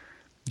 says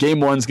Game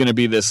 1's going to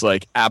be this,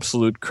 like,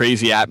 absolute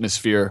crazy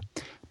atmosphere.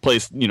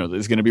 Place,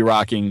 is going to be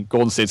rocking.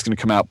 Golden State's going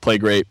to come out, play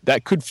great.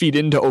 That could feed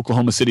into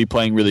Oklahoma City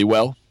playing really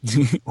well,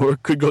 or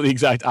it could go the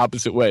exact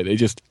opposite way.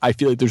 I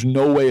feel like there's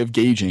no way of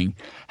gauging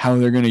how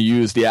they're going to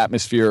use the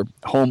atmosphere,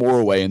 home or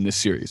away, in this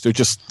series. They're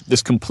just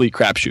this complete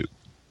crapshoot.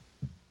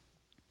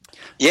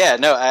 Yeah,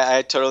 no,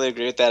 I totally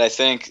agree with that. I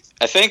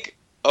think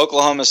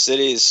Oklahoma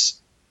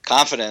City's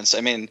confidence. I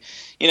mean,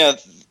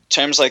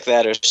 terms like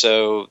that are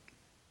so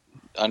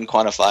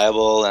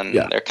unquantifiable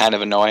and they're kind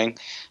of annoying,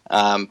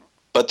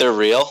 but they're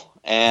real.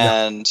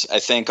 And I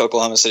think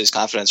Oklahoma City's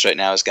confidence right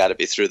now has got to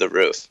be through the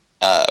roof,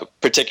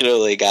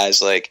 particularly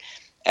guys like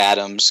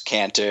Adams,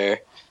 Cantor,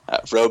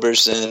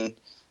 Roberson,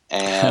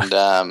 and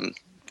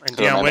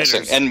Deion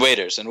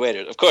Waiters. And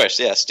Waiters. Of course,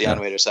 yes,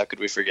 Deion Waiters. How could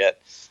we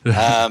forget?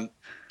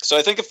 So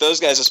I think if those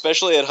guys,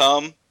 especially at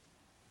home,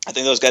 I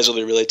think those guys will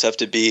be really tough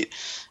to beat.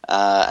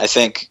 I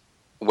think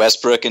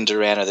Westbrook and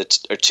Durant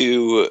are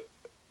two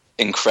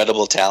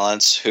incredible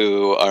talents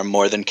who are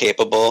more than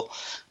capable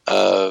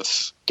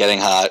of getting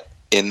hot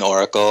in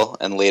Oracle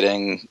and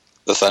leading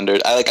the Thunder.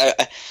 Now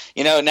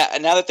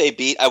that they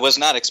beat, I was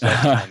not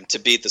expecting them to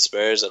beat the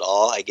Spurs at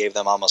all. I gave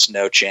them almost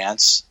no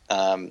chance,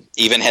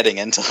 even heading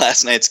into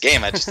last night's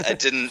game. I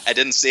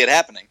didn't see it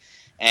happening.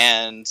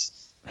 And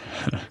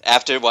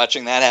after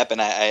watching that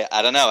happen,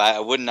 I don't know. I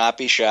would not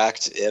be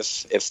shocked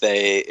if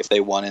they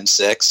won in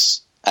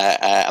 6.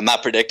 I'm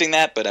not predicting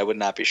that, but I would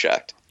not be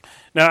shocked.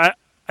 Now,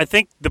 I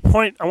think the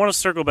point, I want to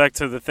circle back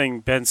to the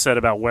thing Ben said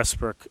about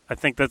Westbrook. I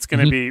think that's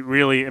going to be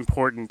really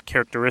important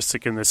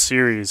characteristic in this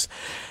series.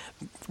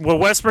 What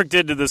Westbrook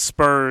did to the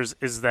Spurs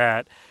is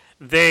that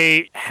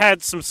they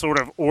had some sort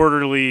of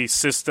orderly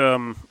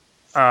system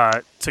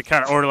to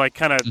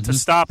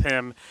stop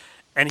him,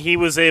 and he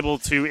was able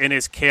to, in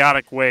his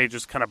chaotic way,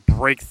 just kind of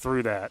break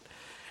through that.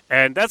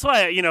 And that's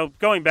why,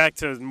 going back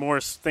to more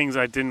things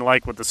I didn't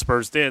like what the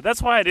Spurs did,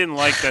 that's why I didn't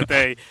like that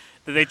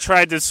they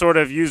tried to sort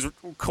of use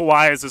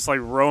Kawhi as this like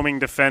roaming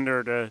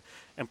defender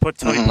and put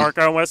Tony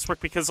Parker on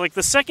Westbrook, because like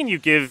the second you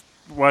give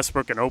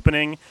Westbrook an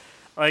opening,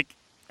 like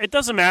it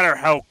doesn't matter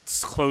how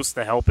close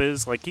the help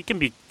is, like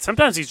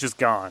sometimes he's just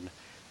gone, and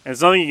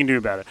there's nothing you can do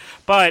about it.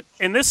 But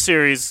in this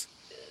series,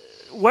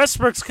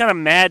 Westbrook's kind of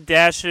mad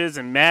dashes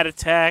and mad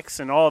attacks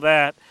and all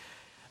that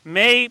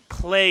may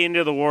play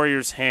into the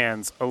Warriors'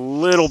 hands a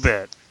little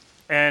bit.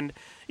 And,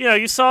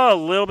 you saw a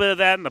little bit of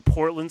that in the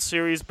Portland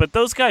series, but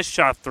those guys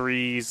shot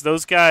threes.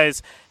 Those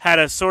guys had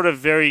a sort of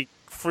very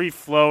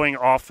free-flowing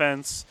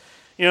offense.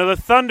 The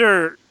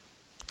Thunder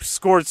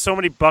scored so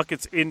many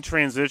buckets in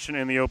transition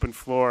in the open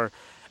floor.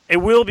 It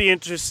will be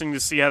interesting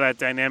to see how that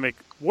dynamic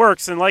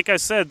works. And like I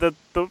said,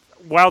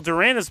 while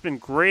Durant has been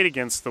great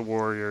against the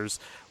Warriors,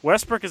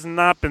 Westbrook has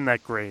not been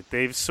that great.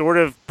 They've sort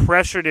of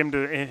pressured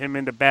him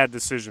into bad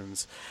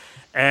decisions.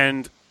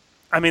 And,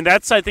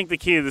 that's, I think, the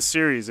key to the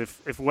series.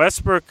 If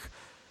Westbrook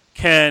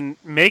can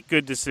make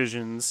good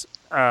decisions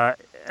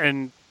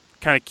and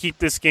kind of keep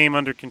this game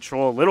under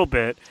control a little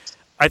bit,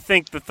 I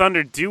think the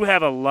Thunder do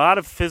have a lot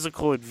of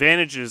physical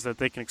advantages that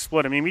they can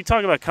exploit. We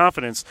talk about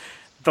confidence.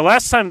 The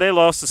last time they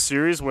lost a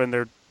series when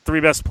their three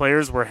best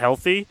players were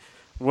healthy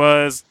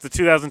was the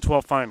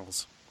 2012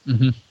 Finals.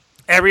 Mm-hmm.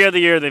 Every other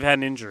year they've had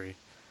an injury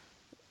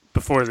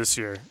before this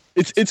year.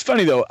 It's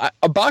funny, though.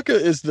 Ibaka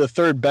is the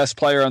third best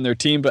player on their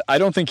team, but I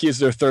don't think he's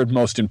their third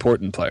most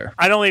important player.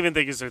 I don't even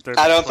think he's their third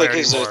best player. I don't think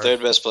he's their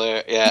third best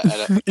player.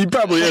 Yeah. He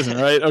probably isn't,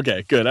 right?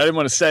 Okay, good. I didn't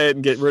want to say it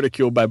and get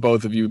ridiculed by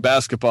both of you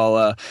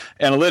basketball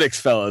analytics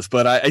fellas,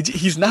 but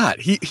he's not.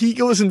 He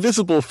goes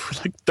invisible for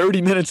like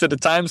 30 minutes at a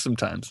time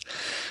sometimes.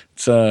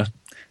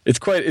 It's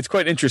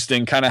quite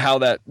interesting kind of how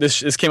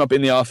this came up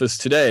in the office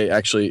today,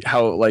 actually,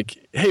 how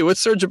hey, what's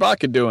Serge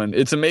Ibaka doing?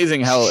 It's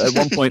amazing how at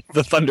one point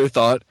the Thunder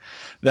thought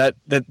that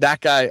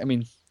guy,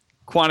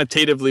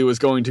 quantitatively was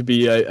going to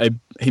be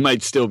he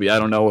might still be. I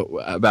don't know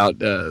about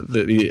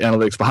the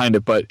analytics behind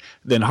it, but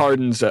then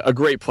Harden's a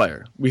great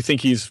player. We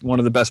think he's one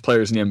of the best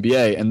players in the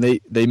NBA, and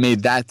they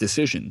made that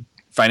decision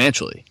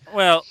financially.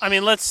 Well,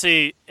 let's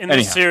see. In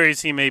this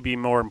series, he may be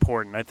more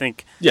important. I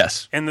think.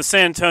 Yes. In the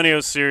San Antonio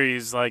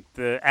series,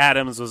 the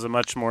Adams was a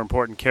much more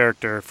important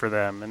character for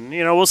them, and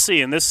we'll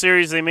see. In this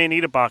series, they may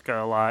need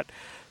Ibaka a lot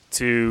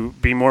to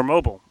be more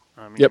mobile.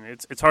 Yep.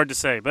 It's hard to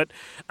say, but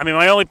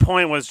my only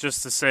point was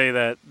just to say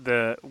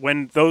that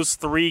when those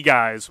three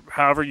guys,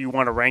 however you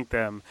want to rank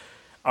them,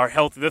 are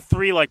healthy, the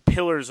three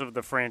pillars of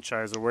the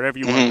franchise or whatever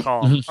you want to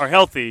call them, are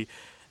healthy,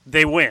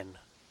 they win.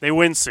 They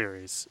win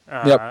series.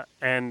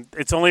 And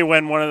it's only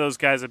when one of those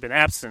guys have been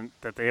absent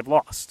that they have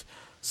lost.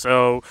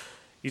 So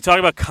you talk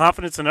about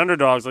confidence and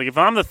underdogs. If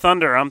I'm the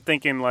Thunder, I'm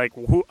thinking,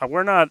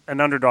 we're not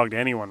an underdog to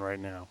anyone right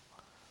now.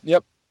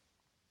 Yep.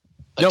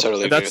 I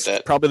totally agree with that's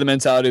that. Probably the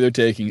mentality they're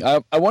taking.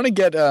 I want to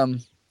get,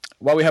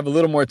 while we have a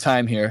little more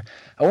time here,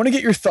 I want to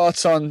get your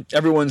thoughts on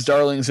everyone's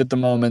darlings at the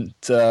moment,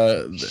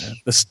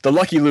 the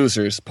lucky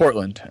losers,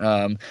 Portland,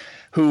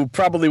 who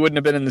probably wouldn't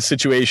have been in the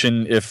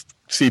situation if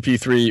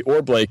CP3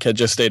 or Blake had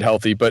just stayed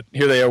healthy. But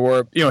here they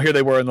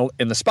were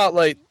in the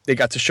spotlight. They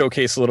got to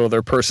showcase a little of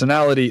their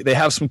personality. They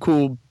have some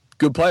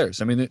good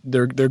players.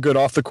 They're good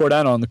off the court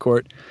and on the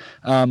court.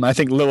 I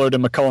think Lillard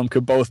and McCollum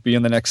could both be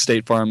in the next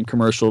State Farm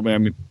commercial.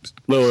 Lillard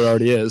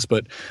already is,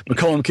 but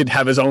McCollum could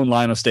have his own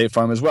line of State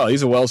Farm as well.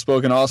 He's a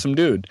well-spoken, awesome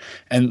dude.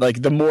 And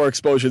the more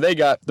exposure they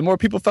got, the more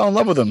people fell in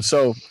love with him.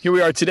 So here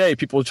we are today.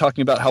 People are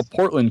talking about how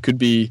Portland could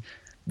be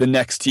the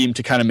next team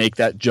to kind of make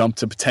that jump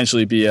to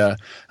potentially be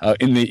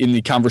in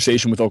the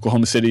conversation with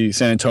Oklahoma City,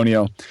 San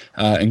Antonio,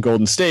 and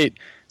Golden State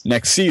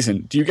next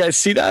season. Do you guys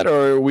see that,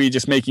 or are we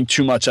just making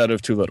too much out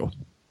of too little?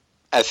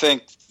 I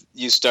think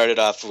you started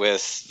off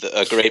with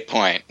a great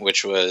point,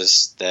 which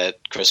was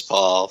that Chris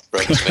Paul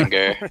broke his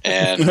finger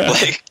and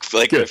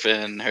Blake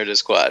Griffin hurt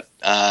his quad.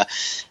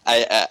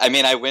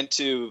 I went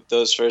to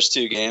those first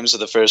two games of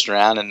the first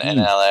round in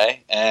LA,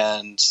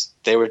 and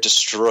they were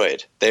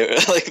destroyed.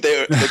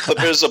 The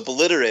Clippers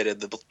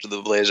obliterated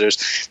the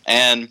Blazers,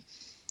 and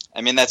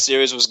that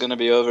series was going to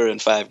be over in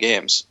 5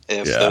 games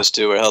if those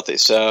two were healthy.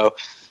 So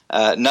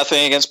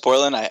nothing against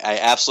Portland. I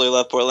absolutely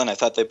love Portland. I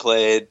thought they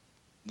played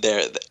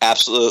their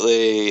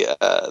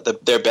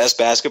best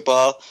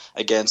basketball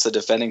against the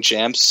defending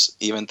champs,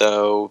 even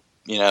though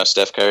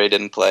Steph Curry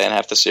didn't play in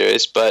half the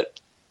series. But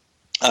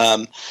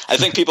I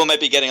think people might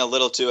be getting a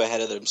little too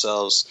ahead of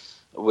themselves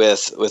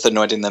with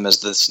anointing them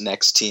as this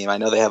next team. I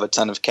know they have a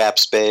ton of cap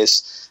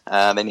space.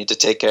 They need to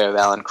take care of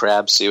Allen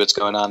Crabbe, see what's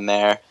going on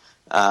there.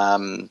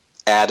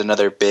 Add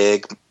another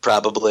big,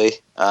 probably.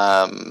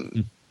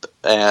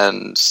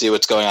 And see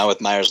what's going on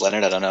with Myers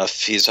Leonard. I don't know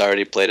if he's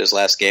already played his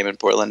last game in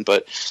Portland,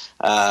 but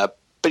yeah,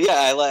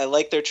 I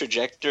like their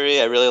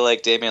trajectory. I really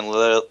like Damian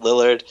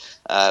Lillard.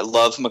 I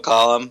love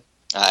McCollum.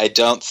 I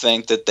don't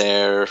think that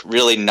they're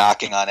really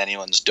knocking on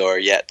anyone's door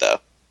yet, though.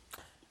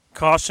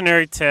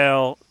 Cautionary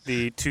tale: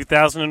 the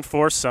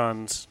 2004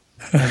 Suns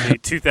and the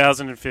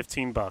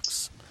 2015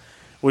 Bucks,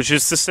 which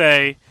is to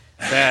say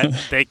that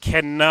they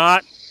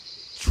cannot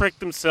trick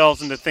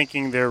themselves into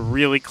thinking they're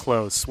really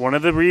close. One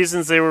of the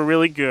reasons they were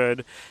really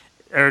good,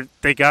 or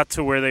they got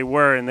to where they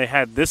were and they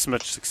had this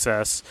much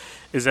success,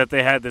 is that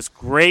they had this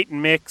great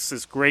mix,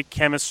 this great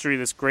chemistry,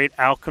 this great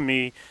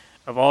alchemy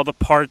of all the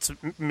parts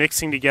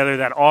mixing together.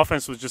 That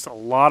offense was just a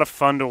lot of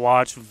fun to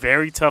watch,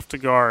 very tough to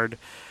guard,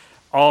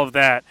 all of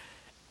that.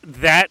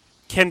 That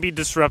can be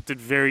disrupted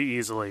very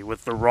easily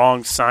with the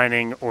wrong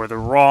signing or the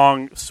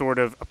wrong sort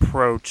of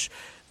approach,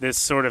 this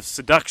sort of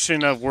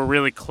seduction of we're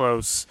really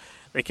close.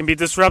 They can be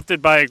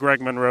disrupted by a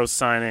Greg Monroe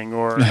signing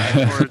or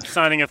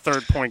signing a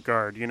third point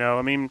guard.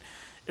 I mean,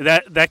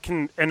 that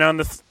can. And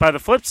by the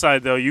flip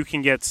side, though, you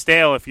can get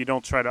stale if you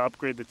don't try to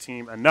upgrade the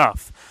team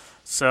enough.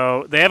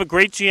 So they have a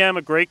great GM,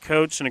 a great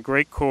coach, and a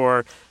great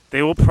core.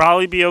 They will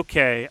probably be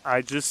okay.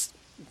 I just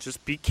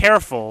be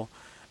careful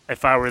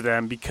if I were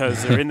them,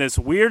 because they're in this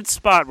weird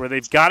spot where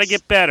they've got to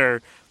get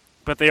better,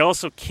 but they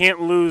also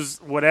can't lose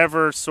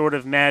whatever sort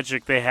of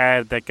magic they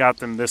had that got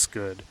them this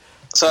good.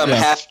 So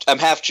I'm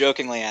half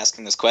jokingly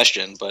asking this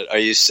question, but are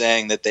you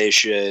saying that they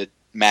should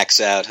max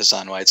out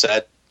Hassan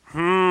Whiteside?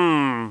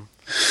 Ooh.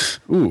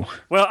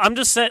 Well, I'm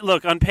just saying,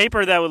 look, on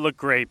paper that would look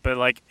great, but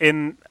like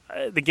in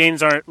the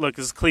games aren't, look,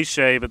 it's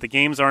cliche, but the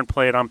games aren't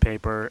played on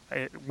paper.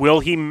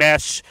 Will he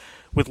mesh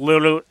with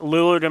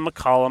Lillard and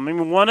McCollum? I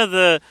mean, one of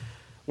the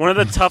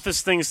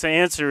toughest things to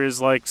answer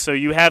is like, so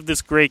you have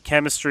this great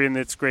chemistry and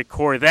this great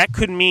core. That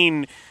could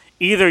mean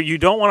either you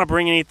don't want to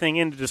bring anything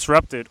in to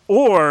disrupt it,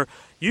 or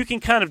you can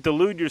kind of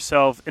delude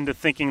yourself into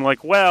thinking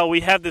like, well, we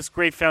have this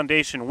great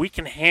foundation. We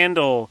can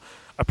handle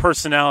a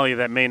personality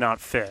that may not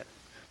fit.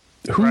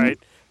 Right?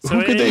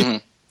 Who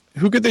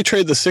could they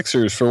trade the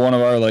Sixers for one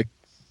of our like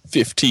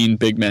 15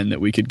 big men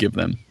that we could give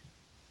them?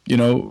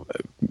 No,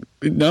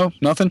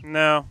 nothing?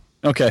 No.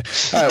 Okay.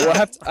 All right.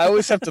 Well, I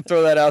always have to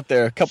throw that out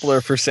there. A couple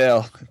are for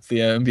sale. If the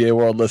NBA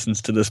world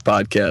listens to this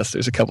podcast,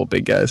 there's a couple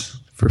big guys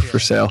for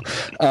sale.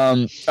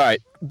 All right.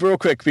 Real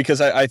quick,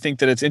 because I think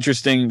that it's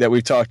interesting that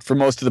we've talked for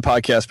most of the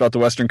podcast about the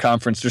Western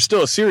Conference. There's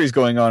still a series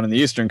going on in the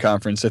Eastern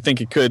Conference. I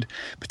think it could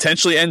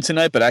potentially end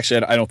tonight, but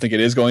actually I don't think it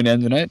is going to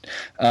end tonight.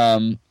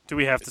 Do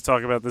we have to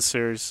talk about this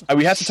series?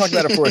 We have to talk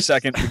about it for a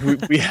second.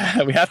 We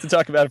have to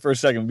talk about it for a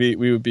second. We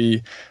would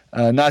be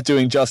not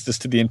doing justice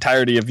to the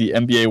entirety of the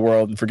NBA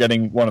world and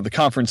forgetting one of the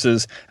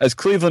conferences as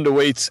Cleveland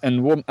awaits.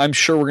 And I'm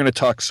sure we're going to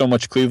talk so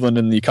much Cleveland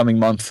in the coming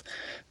month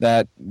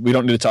that we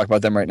don't need to talk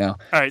about them right now.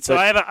 All right, so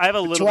I have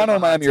a little. Toronto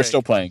and Miami are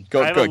still playing.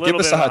 Go. Give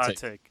us a hot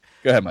take.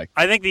 Go ahead, Mike.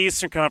 I think the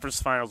Eastern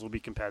Conference Finals will be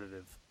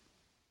competitive.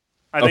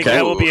 I think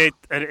that will be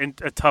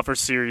a tougher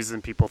series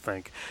than people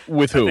think.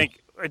 With who? I think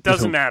it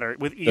doesn't matter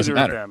with either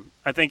of them.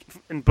 I think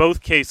in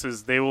both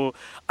cases they will.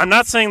 I'm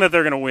not saying that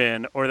they're going to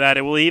win or that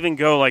it will even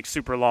go like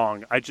super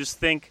long. I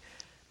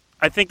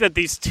think that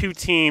these two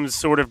teams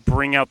sort of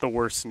bring out the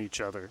worst in each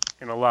other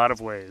in a lot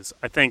of ways.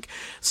 I think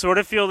sort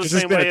of feel the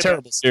same way. It's been a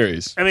terrible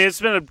series. I mean,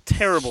 it's been a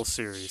terrible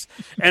series,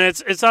 and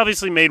it's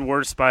obviously made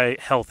worse by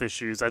health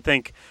issues. I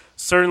think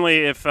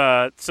certainly if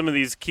some of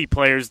these key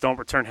players don't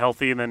return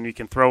healthy, then you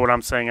can throw what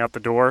I'm saying out the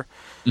door.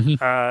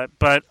 Mm-hmm.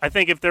 But I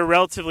think if they're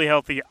relatively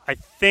healthy, I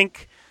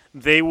think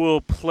they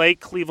will play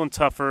Cleveland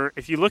tougher.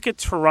 If you look at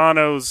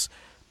Toronto's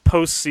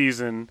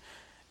postseason,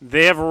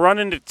 they have run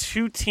into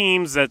two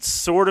teams that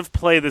sort of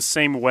play the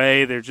same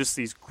way. They're just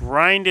these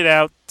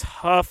grinded-out,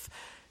 tough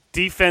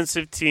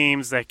defensive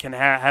teams that can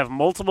have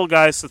multiple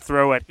guys to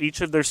throw at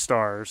each of their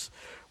stars,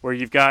 where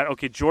you've got,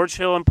 George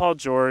Hill and Paul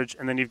George,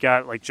 and then you've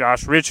got, like,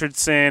 Josh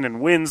Richardson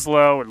and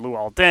Winslow and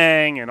Luol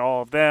Deng and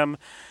all of them.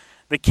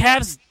 The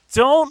Cavs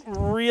don't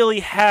really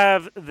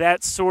have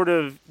that sort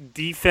of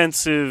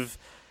defensive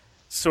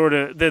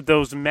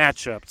those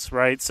matchups,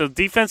 right? So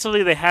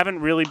defensively, they haven't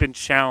really been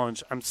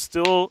challenged. I'm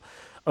still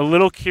a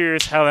little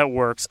curious how that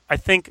works. I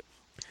think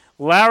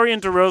Lowry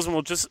and DeRozan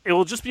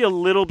will just be a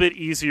little bit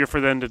easier for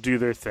them to do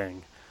their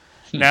thing.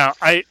 Now,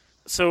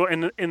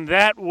 in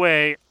that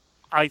way,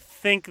 I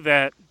think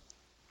that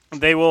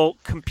they will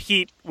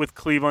compete with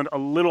Cleveland a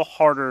little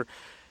harder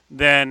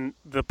than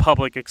the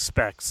public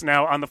expects.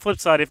 Now, on the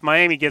flip side, if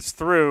Miami gets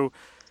through,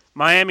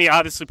 Miami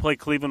obviously played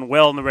Cleveland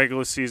well in the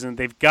regular season.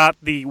 They've got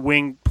the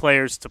wing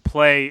players to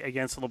play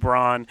against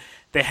LeBron.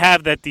 They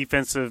have that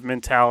defensive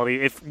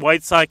mentality. If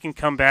Whiteside can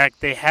come back,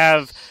 they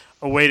have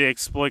a way to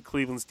exploit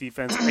Cleveland's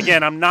defense.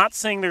 Again, I'm not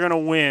saying they're going to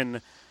win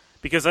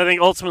because I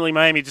think ultimately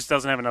Miami just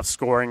doesn't have enough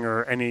scoring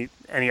or any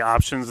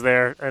options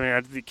there. I mean,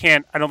 I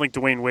don't think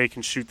Dwayne Wade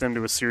can shoot them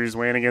to a series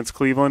win against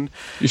Cleveland.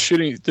 He's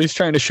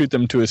trying to shoot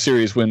them to a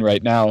series win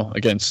right now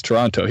against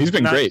Toronto. He's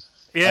been great.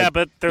 Yeah,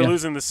 but they're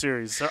losing the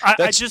series. So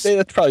that's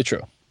probably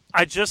true.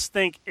 I just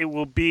think it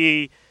will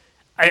be –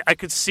 I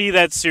could see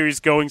that series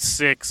going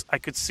 6. I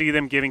could see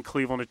them giving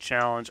Cleveland a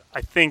challenge.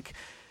 I think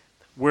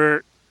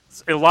a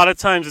lot of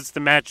times it's the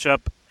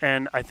matchup,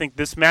 and I think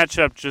this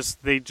matchup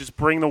they just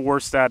bring the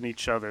worst out in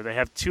each other.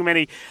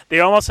 They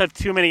almost have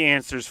too many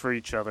answers for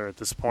each other at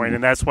this point,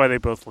 and that's why they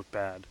both look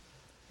bad.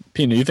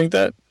 Pina, you think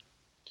that?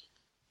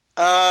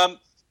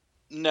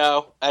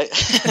 No,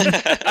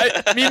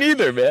 me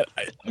neither, man.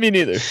 Me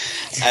neither.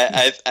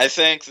 I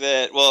think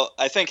that. Well,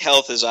 I think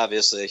health is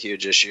obviously a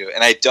huge issue,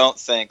 and I don't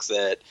think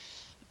that.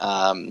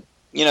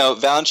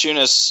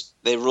 Valanciunas,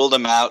 they ruled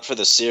him out for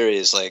the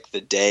series like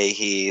the day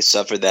he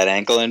suffered that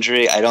ankle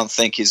injury. I don't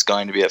think he's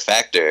going to be a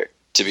factor,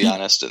 to be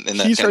honest, in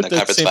the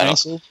conference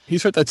finals.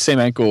 He's hurt that same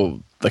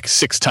ankle like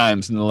 6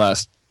 times in the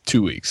last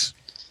 2 weeks.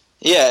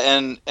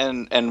 Yeah,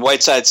 and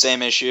Whiteside,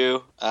 same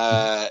issue.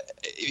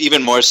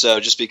 Even more so,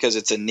 just because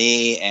it's a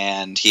knee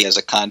and he has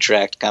a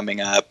contract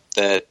coming up.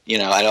 That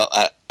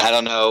I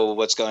don't know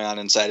what's going on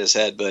inside his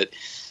head, but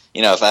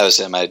if I was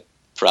him, I'd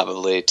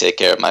probably take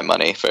care of my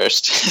money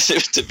first.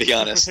 To be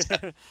honest.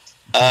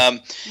 No,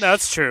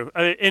 that's true.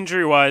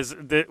 Injury wise,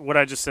 what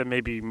I just said may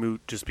be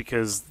moot just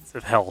because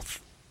of health.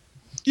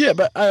 Yeah,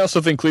 but I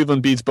also think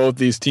Cleveland beats both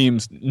these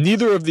teams.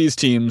 Neither of these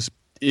teams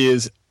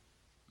is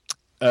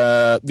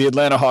the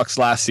Atlanta Hawks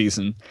last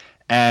season,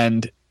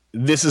 and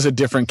this is a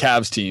different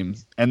Cavs team.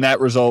 And that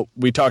result,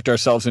 we talked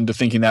ourselves into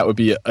thinking that would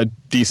be a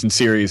decent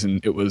series,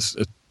 and it was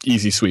an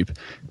easy sweep.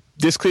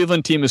 This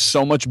Cleveland team is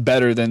so much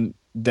better than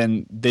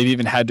they've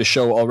even had to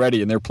show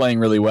already, and they're playing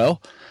really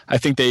well. I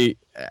think they,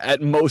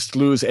 at most,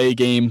 lose a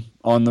game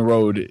on the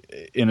road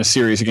in a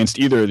series against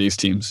either of these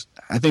teams.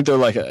 I think they're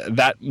like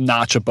that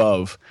notch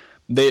above.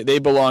 They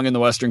belong in the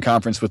Western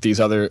Conference with these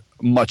other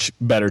much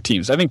better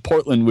teams. I think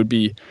Portland would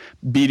be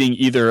beating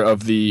either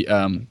of the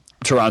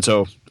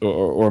Toronto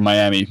or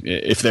Miami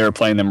if they were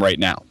playing them right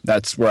now.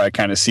 That's where I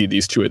kind of see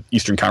these two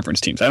Eastern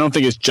Conference teams. I don't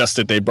think it's just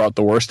that they brought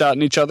the worst out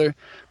in each other,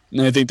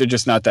 and I think they're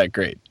just not that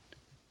great.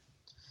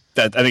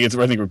 I think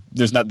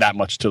there's not that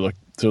much to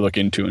look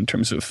into in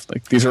terms of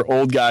like these are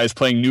old guys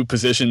playing new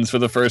positions for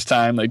the first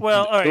time. Like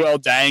Joel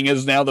Dang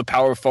is now the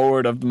power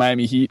forward of the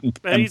Miami Heat,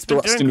 and he's been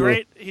doing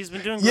great. He's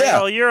been doing great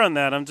all year on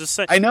that. I'm just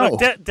saying. I know.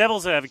 Look,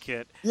 devil's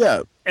advocate.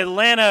 Yeah,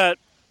 Atlanta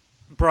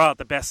brought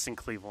the best in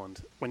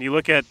Cleveland. When you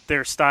look at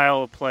their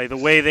style of play, the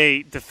way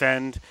they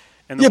defend,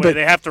 and the way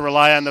they have to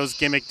rely on those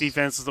gimmick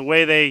defenses, the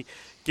way they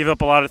give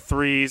up a lot of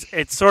threes.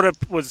 It sort of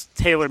was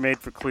tailor-made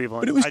for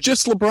Cleveland. But it was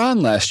just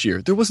LeBron last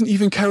year. There wasn't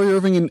even Kyrie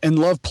Irving and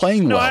Love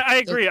playing well. No, I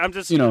agree. I'm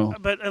just,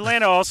 but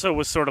Atlanta also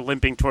was sort of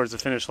limping towards the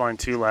finish line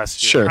too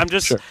last year. Sure.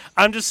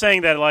 I'm just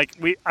saying that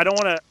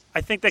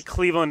I think that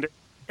Cleveland,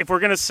 if we're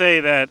going to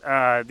say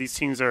that these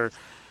teams are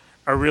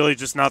really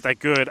just not that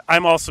good,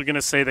 I'm also going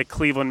to say that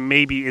Cleveland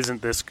maybe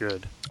isn't this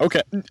good.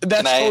 Okay,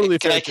 that's totally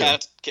fair.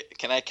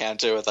 Can I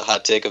counter with a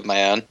hot take of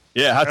my own?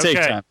 Yeah, hot take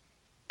time.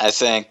 I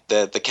think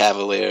that the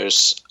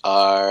Cavaliers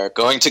are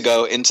going to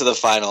go into the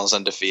finals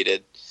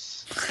undefeated,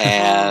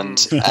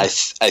 and I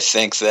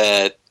think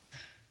that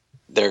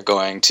they're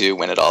going to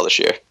win it all this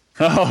year.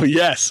 Oh,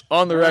 yes.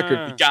 On the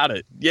record. You got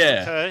it.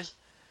 Yeah. Okay.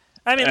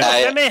 I mean,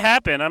 that may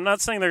happen. I'm not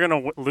saying they're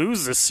going to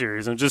lose this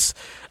series. I just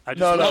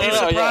wouldn't be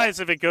surprised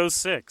if it goes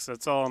 6.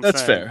 That's all I'm saying.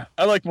 That's fair.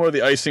 I like more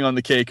the icing on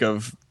the cake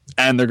of,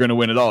 and they're going to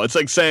win it all. It's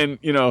like saying,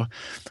 we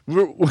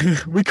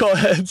call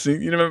heads.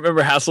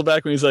 Remember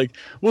Hasselbeck when he's like,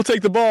 we'll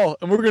take the ball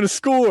and we're going to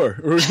score.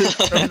 We're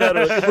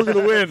going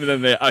to win.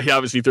 And then he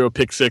obviously threw a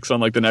pick 6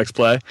 on like the next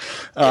play.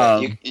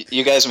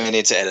 You guys may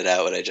need to edit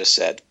out what I just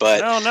said.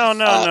 But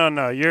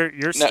no.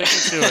 You're sticking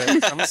to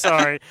it. I'm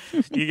sorry.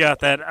 You got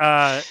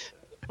that.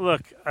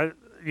 Look,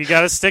 you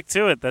got to stick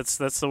to it. That's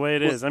the way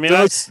it is. I mean,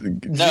 I'm fine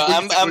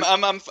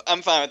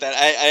with that.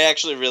 I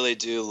actually really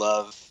do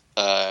love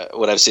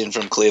what I've seen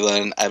from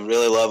Cleveland. I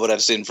really love what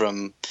I've seen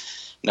from,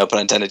 no pun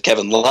intended,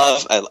 Kevin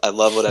Love. I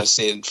love what I've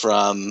seen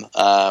from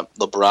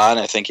LeBron.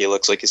 I think he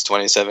looks like he's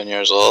 27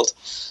 years old.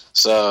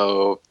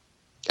 So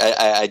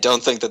I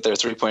don't think that their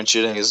three-point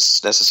shooting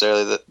is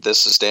necessarily this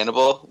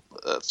sustainable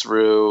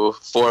through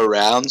 4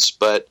 rounds.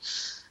 But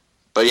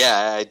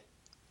yeah,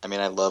 I mean,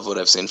 I love what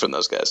I've seen from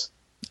those guys.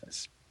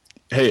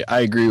 Hey, I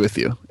agree with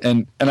you,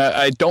 and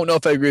I don't know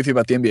if I agree with you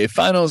about the NBA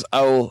Finals.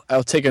 I'll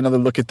take another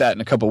look at that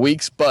in a couple of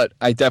weeks, but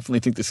I definitely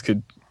think this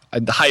could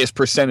the highest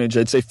percentage.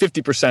 I'd say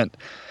 50%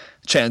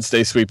 chance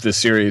they sweep this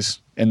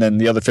series, and then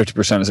the other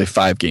 50% is a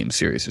 5-game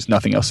series. There's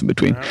nothing else in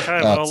between.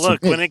 Okay, well,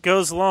 look, when it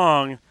goes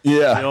long,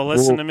 you'll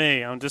listen to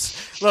me. I'm just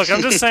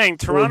saying,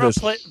 Toronto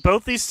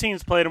both these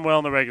teams played them well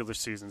in the regular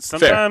season.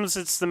 Sometimes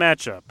it's the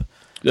matchup.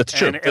 That's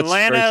true. And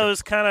Atlanta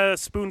was kind of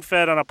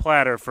spoon-fed on a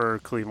platter for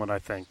Cleveland, I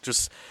think.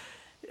 Just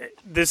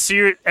this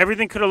year,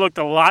 everything could have looked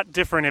a lot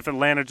different if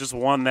Atlanta just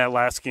won that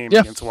last game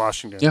against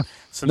Washington. Yeah.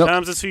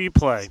 Sometimes it's who you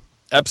play.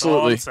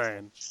 Absolutely. That's all I'm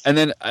saying. And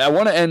then I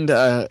want to end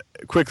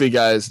quickly,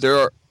 guys.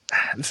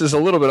 This is a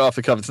little bit off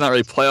the cuff. It's not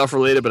really playoff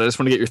related, but I just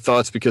want to get your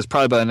thoughts because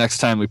probably by the next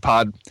time we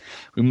pod,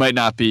 we might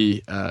not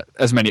be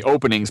as many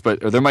openings, or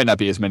there might not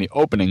be as many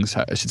openings,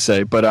 I should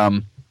say. But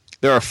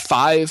there are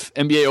 5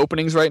 NBA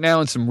openings right now,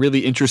 and some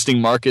really interesting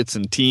markets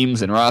and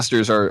teams and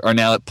rosters are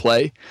now at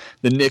play.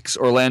 The Knicks,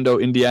 Orlando,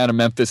 Indiana,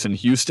 Memphis, and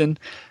Houston.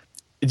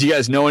 Do you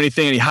guys know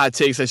anything, any hot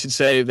takes, I should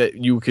say, that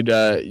you could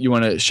you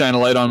want to shine a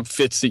light on,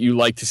 fits that you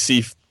like to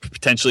see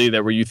potentially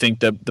that where you think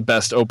the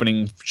best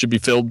opening should be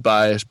filled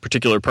by a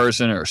particular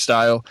person or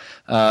style?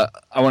 I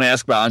want to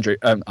ask about Andre.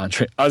 I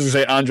was going to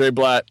say Andre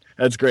Blatt.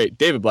 That's great.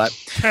 David Blatt.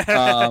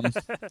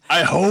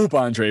 I hope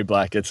Andre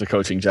Blatt gets a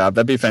coaching job.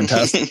 That'd be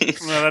fantastic.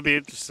 Well, that'd be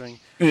interesting.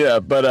 Yeah,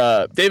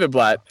 but David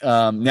Blatt,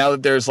 now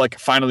that there's like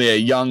finally a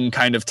young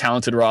kind of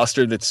talented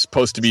roster that's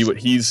supposed to be what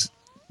he's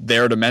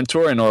there to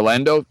mentor in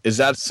Orlando, is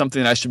that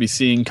something that I should be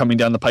seeing coming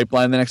down the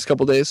pipeline in the next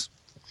couple of days?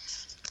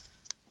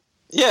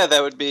 Yeah,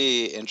 that would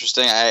be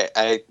interesting.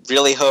 I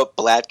really hope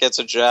Blatt gets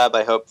a job.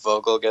 I hope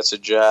Vogel gets a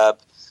job.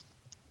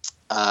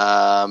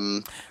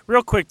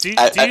 Real quick, do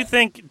you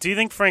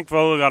think Frank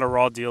Vogel got a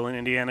raw deal in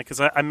Indiana? Because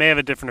I may have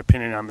a different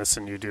opinion on this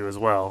than you do as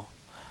well.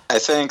 I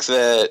think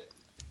that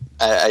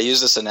I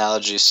use this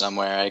analogy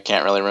somewhere. I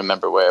can't really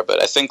remember where,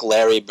 but I think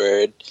Larry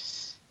Bird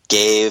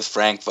gave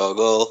Frank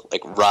Vogel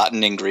like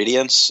rotten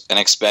ingredients and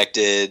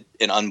expected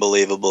an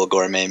unbelievable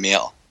gourmet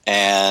meal,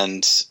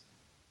 and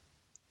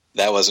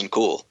that wasn't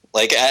cool.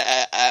 Like,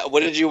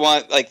 what did you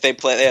want? Like, they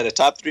had a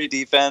top 3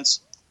 defense.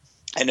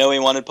 I know he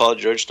wanted Paul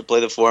George to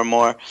play the 4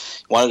 more,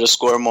 wanted to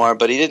score more,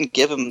 but he didn't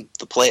give him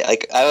the play.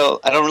 Like, I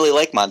don't really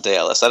like Monte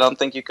Ellis. I don't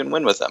think you can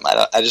win with him.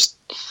 I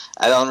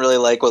don't really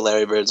like what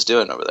Larry Bird's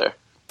doing over there.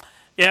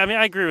 Yeah, I mean,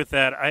 I agree with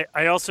that.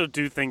 I also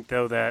do think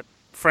though that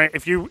Frank,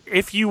 if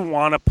you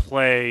want to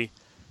play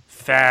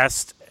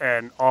fast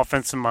and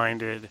offensive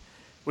minded,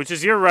 which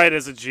is you're right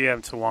as a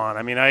GM to want.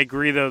 I mean, I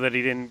agree though that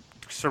he didn't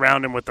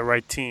surround him with the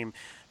right team.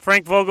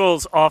 Frank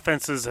Vogel's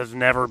offenses have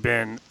never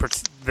been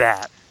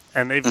that,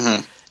 and they've.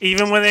 Mm-hmm.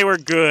 Even when they were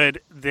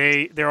good,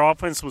 their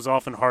offense was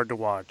often hard to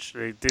watch.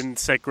 They didn't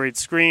set great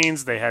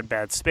screens. They had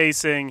bad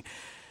spacing.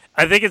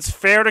 I think it's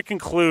fair to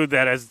conclude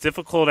that as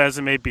difficult as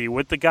it may be,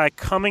 with the guy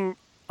coming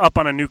up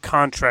on a new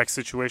contract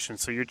situation,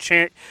 so you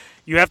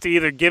have to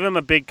either give him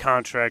a big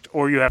contract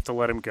or you have to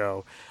let him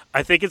go.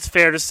 I think it's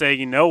fair to say,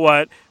 you know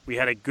what, we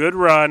had a good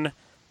run.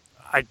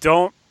 I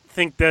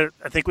think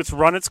it's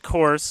run its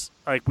course.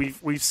 Like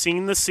we've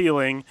seen the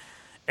ceiling.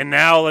 And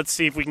now let's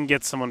see if we can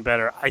get someone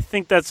better. I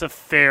think that's a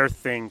fair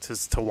thing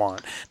to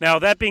want. Now,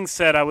 that being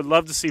said, I would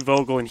love to see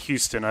Vogel in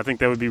Houston. I think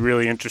that would be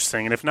really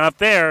interesting. And if not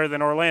there,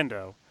 then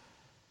Orlando.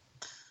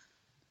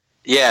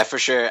 Yeah, for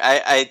sure.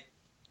 I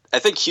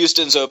think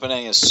Houston's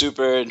opening is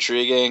super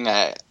intriguing.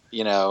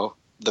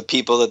 The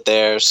people that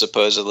they're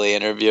supposedly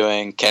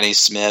interviewing, Kenny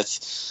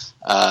Smith,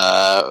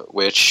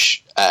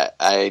 which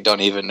I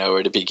don't even know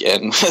where to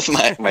begin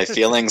with my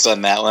feelings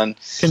on that one.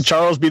 Can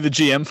Charles be the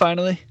GM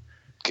finally?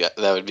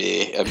 That would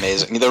be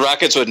amazing. The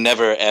Rockets would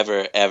never,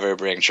 ever, ever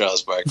bring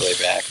Charles Barkley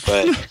back,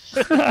 but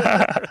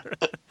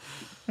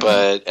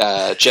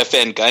Jeff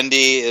Van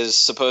Gundy is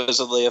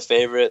supposedly a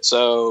favorite.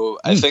 So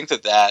I think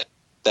that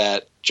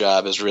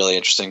job is really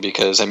interesting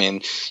because I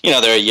mean,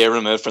 they're a year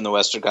removed from the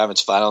Western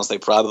Conference Finals. They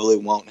probably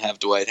won't have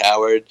Dwight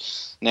Howard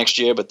next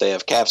year, but they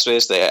have cap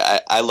space.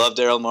 I love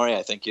Daryl Morey.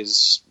 I think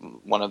he's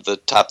one of the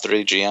top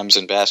 3 GMs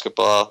in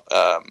basketball.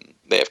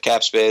 They have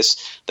cap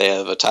space. They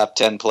have a top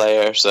 10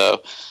 player.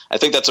 So I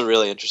think that's a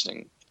really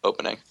interesting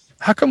opening.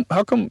 How come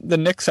the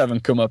Knicks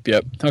haven't come up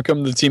yet? How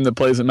come the team that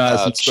plays at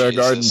Madison Square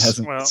Garden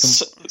hasn't? Well,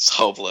 it's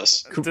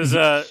hopeless.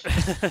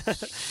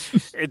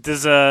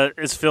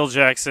 Is Phil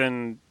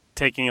Jackson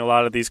taking a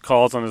lot of these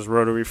calls on his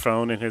rotary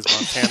phone in his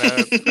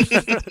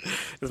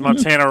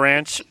Montana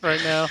ranch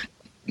right now?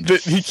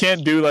 He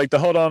can't do like the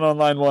hold on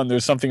line 1.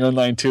 There's something on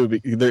line 2.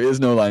 There is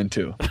no line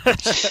 2.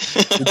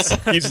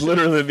 He's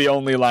literally the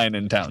only line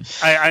in town.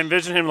 I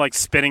envision him like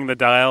spinning the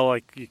dial,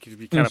 like you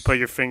kind of put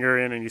your finger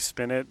in and you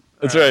spin it.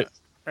 That's right.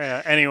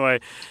 Anyway,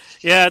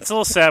 yeah, it's a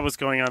little sad what's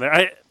going on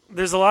there.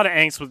 There's a lot of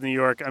angst with New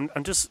York.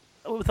 I'm just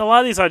with a lot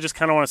of these. I just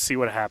kind of want to see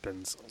what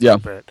happens. A little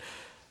bit.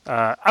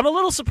 I'm a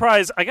little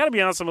surprised. I got to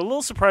be honest. I'm a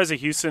little surprised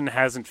that Houston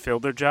hasn't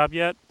filled their job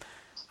yet.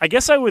 I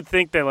guess I would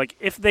think that like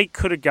if they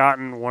could have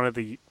gotten one of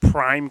the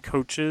prime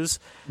coaches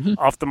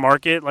off the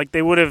market, like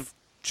they would have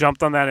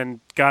jumped on that and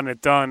gotten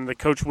it done. The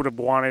coach would have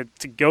wanted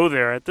to go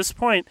there. At this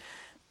point,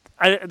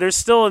 they're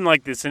still in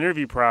like this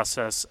interview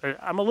process.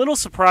 I'm a little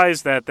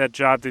surprised that that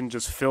job didn't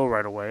just fill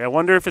right away. I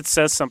wonder if it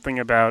says something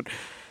about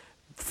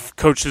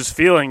coaches'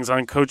 feelings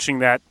on coaching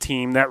that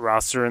team, that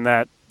roster, and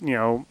that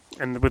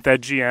and with that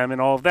GM and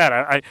all of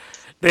that.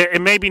 There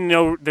may be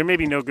no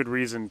good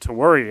reason to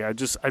worry. I'm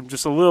just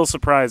a little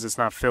surprised it's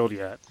not filled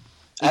yet.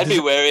 I'd be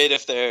worried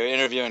if they're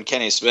interviewing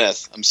Kenny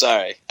Smith. I'm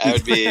sorry. I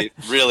would be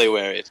really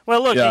worried.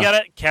 Well, look, you got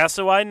a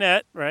Castaway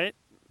net, right?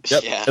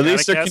 Yep. Yeah. At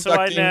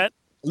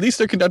least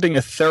they're conducting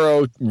a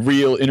thorough,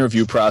 real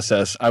interview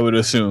process, I would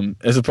assume,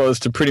 as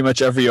opposed to pretty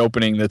much every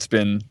opening that's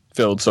been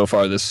filled so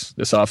far this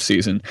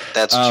offseason.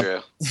 That's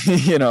true.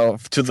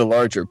 To the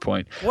larger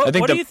point. What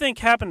do you think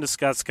happened to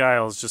Scott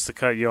Skiles, just to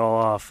cut you all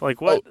off? Like,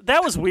 what?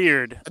 That was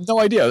weird. No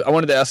idea. I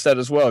wanted to ask that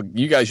as well.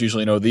 You guys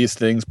usually know these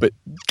things, but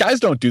guys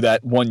don't do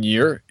that 1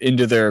 year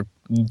into their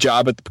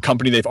job at the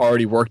company they've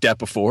already worked at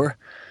before,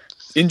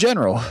 in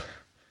general.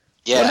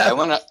 Yeah,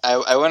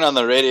 I went on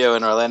the radio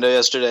in Orlando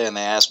yesterday, and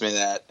they asked me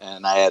that,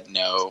 and I had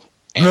no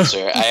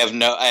answer. I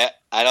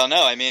don't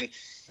know. I mean,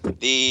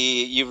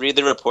 you read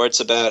the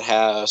reports about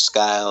how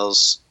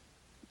Skiles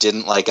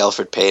didn't like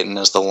Elfrid Payton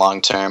as the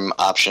long-term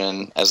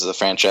option as the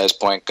franchise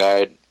point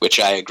guard, which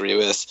I agree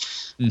with.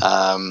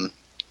 And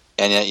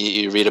yet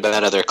you read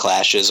about other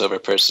clashes over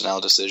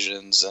personnel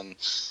decisions, and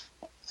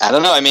I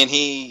don't know. I mean,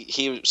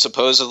 he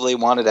supposedly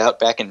wanted out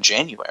back in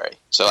January,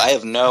 so I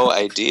have no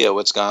idea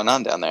what's going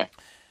on down there.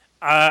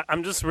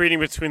 I'm just reading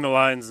between the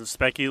lines and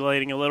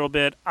speculating a little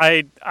bit.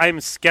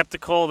 I'm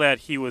skeptical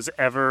that he was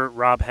ever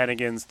Rob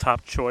Hennigan's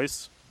top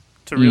choice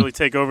to really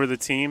take over the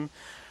team.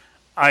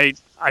 I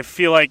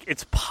feel like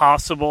it's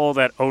possible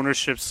that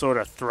ownership sort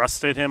of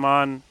thrusted him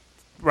on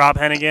Rob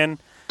Hennigan.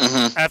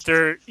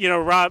 After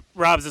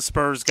Rob's a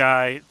Spurs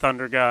guy,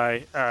 Thunder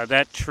guy.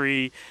 That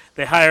tree,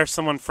 they hire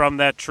someone from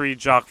that tree,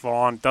 Jacques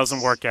Vaughn,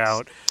 doesn't work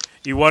out.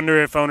 You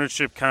wonder if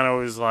ownership kind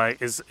of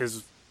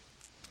is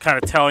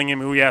kind of telling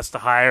him who he has to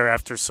hire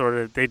after sort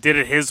of they did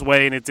it his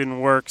way and it didn't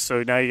work,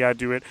 so now you got to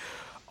do it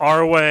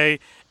our way.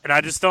 And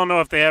I just don't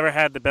know if they ever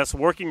had the best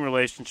working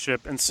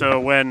relationship. And so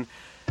when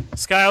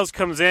Skiles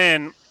comes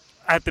in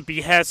at the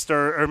behest,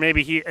 or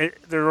maybe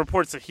there are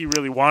reports that he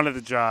really wanted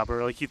the job,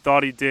 or like he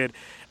thought he did,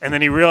 and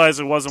then he realized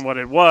it wasn't what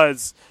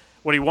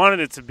he wanted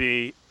it to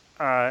be.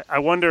 I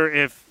wonder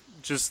if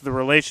just the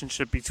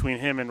relationship between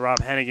him and Rob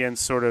Hennigan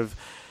sort of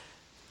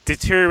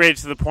deteriorated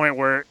to the point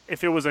where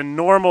if it was a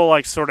normal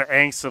like sort of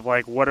angst of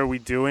like what are we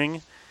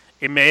doing,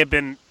 it may have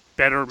been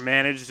better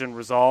managed and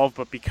resolved,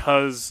 but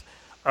because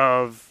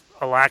of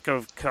a lack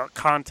of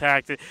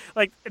contact,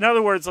 like in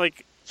other words,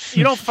 like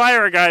you don't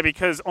fire a guy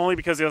because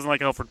he doesn't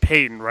like Elfrid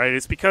Payton, right?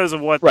 It's because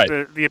of what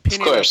the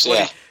opinion of course,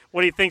 of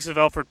what he thinks of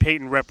Elfrid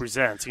Payton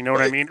represents. You know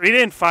what I mean? He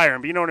didn't fire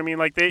him, but you know what I mean?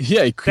 Like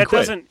he quit.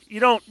 You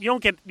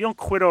don't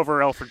quit over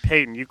Elfrid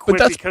Payton. You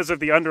quit because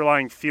of the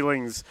underlying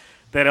feelings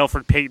that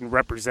Elfrid Payton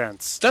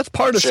represents. That's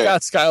part of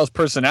Scott Skiles'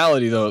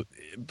 personality, though.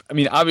 I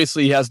mean,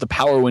 obviously he has the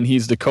power when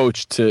he's the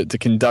coach to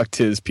conduct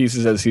his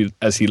pieces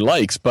as he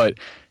likes, but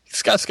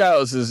Scott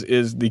Skiles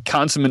is the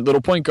consummate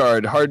little point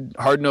guard,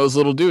 hard-nosed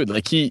little dude.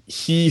 Like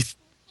he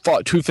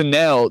fought tooth and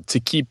nail to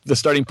keep the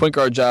starting point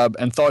guard job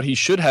and thought he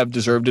should have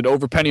deserved it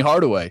over Penny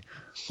Hardaway,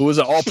 who was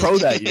an All-Pro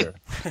that year.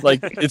 Like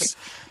it's,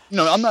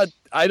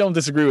 I don't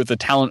disagree with the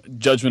talent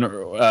judgment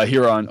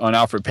here on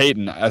Elfrid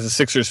Payton. As a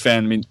Sixers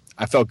fan, I mean,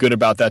 I felt good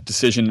about that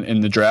decision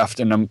in the draft,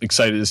 and I'm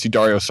excited to see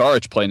Dario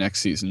Saric play next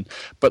season.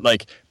 But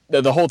like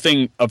the whole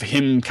thing of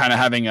him kind of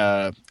having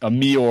a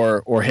me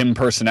or him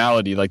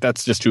personality, like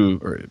that's who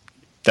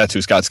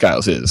Scott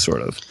Skiles is,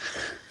 sort of.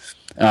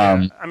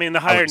 I mean, the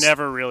hire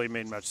never really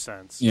made much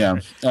sense. Yeah.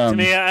 To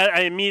me,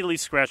 I immediately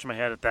scratched my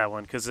head at that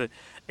one because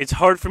it's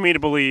hard for me to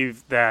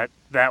believe that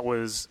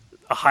was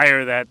a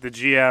hire that the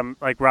GM,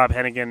 like Rob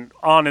Hennigan,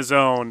 on his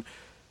own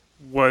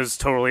was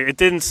totally. It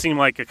didn't seem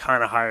like a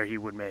kind of hire he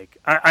would make.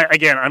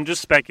 Again, I'm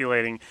just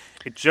speculating.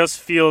 It just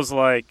feels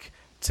like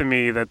to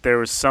me that there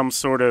was some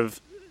sort of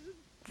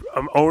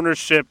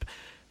ownership,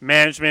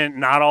 management,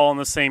 not all on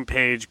the same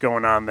page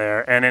going on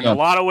there. And in a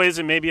lot of ways,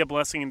 it may be a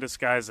blessing in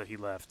disguise that he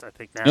left. I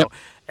think now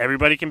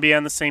everybody can be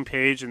on the same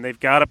page, and they've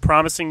got a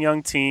promising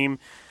young team.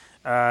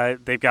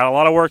 They've got a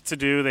lot of work to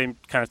do. They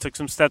kind of took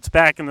some steps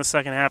back in the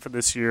second half of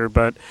this year,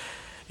 but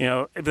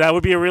that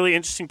would be a really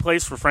interesting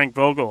place for Frank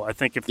Vogel. I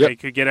think if they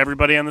could get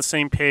everybody on the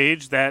same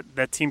page,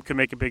 that team could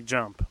make a big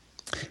jump.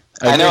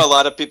 I know a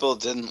lot of people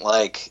didn't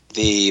like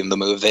the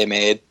move they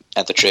made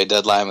at the trade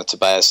deadline with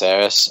Tobias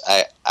Harris.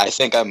 I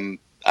think I'm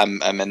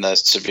in the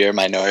severe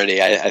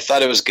minority. I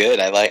thought it was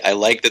good. I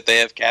like that they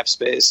have cap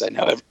space. I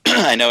know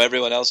I know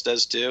everyone else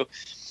does too.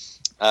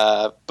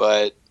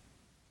 But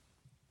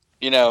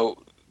your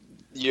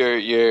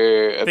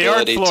ability. They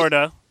are in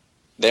Florida.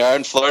 They are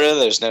in Florida.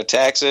 There's no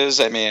taxes.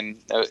 I mean,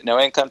 no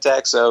income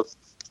tax. So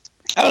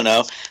I don't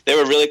know. They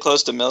were really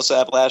close to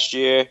Millsap last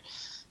year,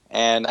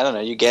 and I don't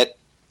know. You get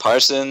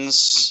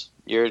Parsons.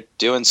 You're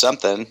doing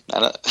something. I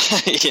don't.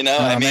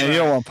 I mean, man, you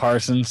don't want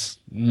Parsons.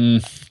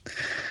 You're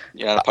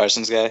not a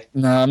Parsons guy?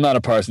 No, I'm not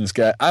a Parsons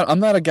guy.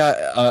 I'm not a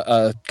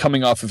guy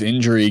coming off of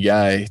injury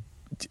guy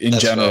in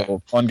That's general.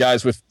 Fair. On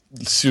guys with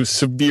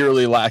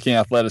severely lacking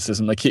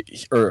athleticism,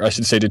 or I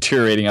should say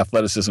deteriorating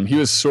athleticism. He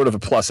was sort of a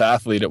plus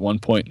athlete at one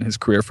point in his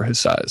career for his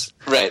size.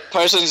 Right.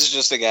 Parsons is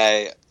just a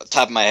guy,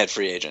 top of my head,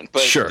 free agent.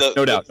 But sure,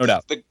 no doubt.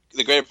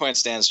 The greater point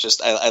stands.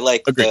 Just I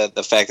like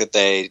the fact that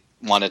they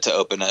wanted to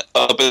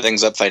open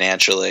things up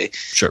financially.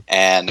 Sure.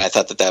 And I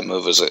thought that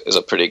move is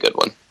a pretty good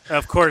one.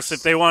 Of course,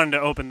 if they wanted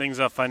to open things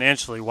up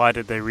financially, why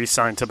did they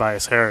re-sign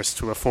Tobias Harris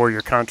to a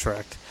 4-year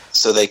contract?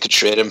 So they could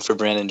trade him for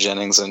Brandon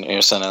Jennings and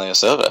Ersan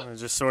Ilyasova.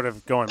 Just sort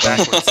of going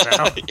backwards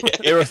now.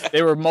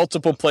 They were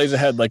multiple plays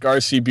ahead, like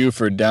R.C.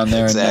 Buford down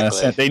there.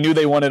 Exactly. They knew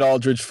they wanted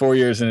Aldridge 4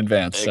 years in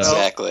advance. So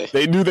exactly.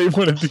 They knew they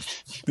wanted.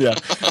 They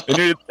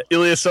knew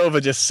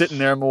Ilyasova just sitting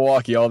there in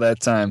Milwaukee all that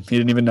time. He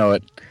didn't even know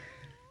it.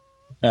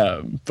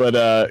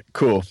 But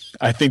cool.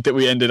 I think that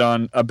we ended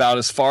on about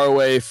as far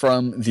away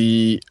from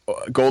the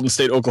Golden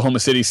State Oklahoma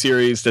City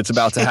series that's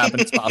about to happen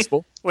as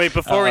possible. Wait,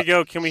 before we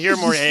go, can we hear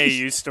more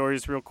AAU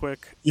stories real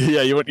quick?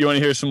 Yeah, you want to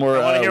hear some more?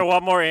 I want to hear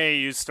one more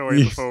AAU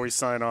story before we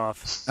sign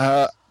off.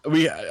 How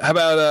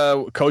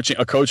about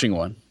a coaching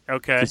one?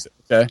 Okay.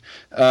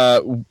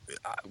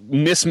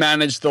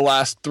 Mismanaged the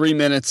last 3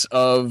 minutes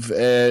of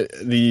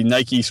the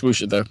Nike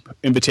swoosh, the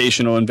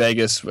Invitational in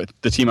Vegas with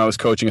the team I was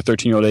coaching, a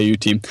 13-year-old AU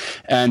team.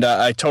 And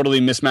I totally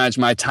mismanaged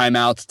my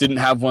timeouts, didn't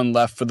have one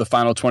left for the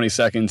final 20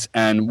 seconds,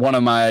 and one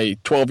of my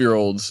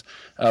 12-year-olds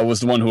was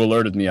the one who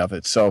alerted me of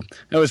it. So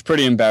it was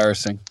pretty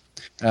embarrassing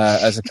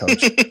as a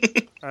coach.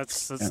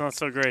 That's not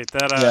so great.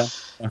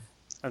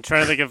 I'm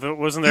trying to think if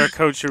wasn't there a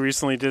coach who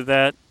recently did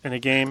that in a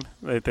game?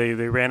 They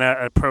ran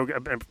out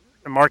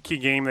a marquee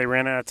game. They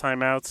ran out of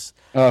timeouts.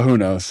 Who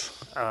knows?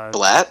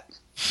 Blatt?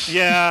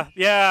 Yeah,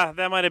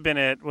 that might have been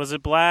it. Was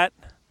it Blatt?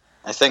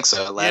 I think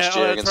so. Last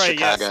year against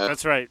Chicago. Yes,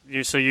 that's right.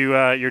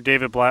 Your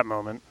David Blatt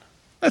moment.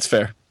 That's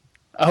fair.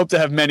 I hope to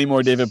have many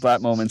more David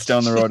Blatt moments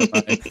down the road in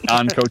my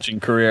non-coaching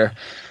career.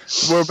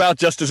 We're about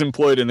just as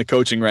employed in the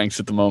coaching ranks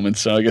at the moment,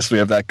 so I guess we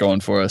have that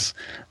going for us.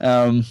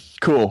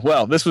 Cool.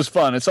 Well, this was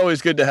fun. It's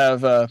always good to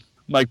have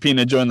Mike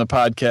Pina join the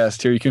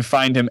podcast here. You can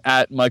find him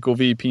at Michael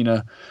V.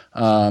 Pina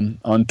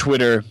on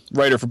Twitter,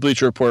 writer for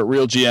Bleacher Report,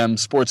 Real GM,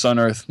 Sports on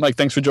Earth. Mike,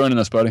 thanks for joining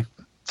us, buddy.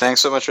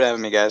 Thanks so much for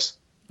having me, guys.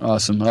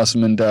 Awesome.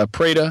 And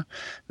Prada,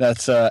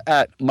 that's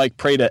at Mike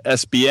Prada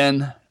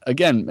SBN.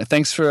 Again,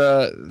 thanks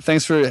for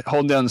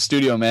holding down the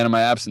studio, man, in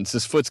my absence.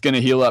 This foot's going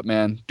to heal up,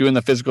 man. Doing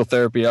the physical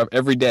therapy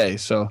every day.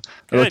 So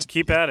good.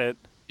 Keep at it.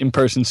 In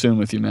person soon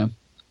with you, man.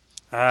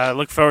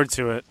 Look forward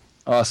to it.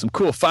 Awesome.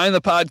 Cool. Find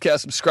the podcast,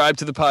 subscribe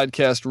to the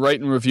podcast,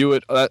 write and review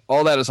it.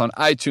 All that is on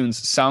iTunes,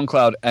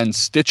 SoundCloud, and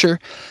Stitcher.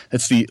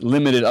 That's the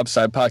Limited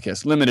Upside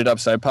Podcast. Limited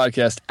Upside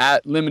Podcast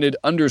at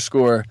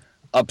 @limited_upside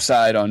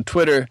on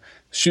Twitter.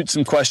 Shoot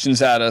some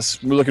questions at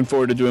us. We're looking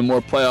forward to doing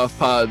more playoff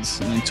pods.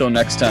 And until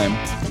next time,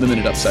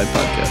 Limited Upside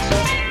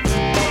Podcast.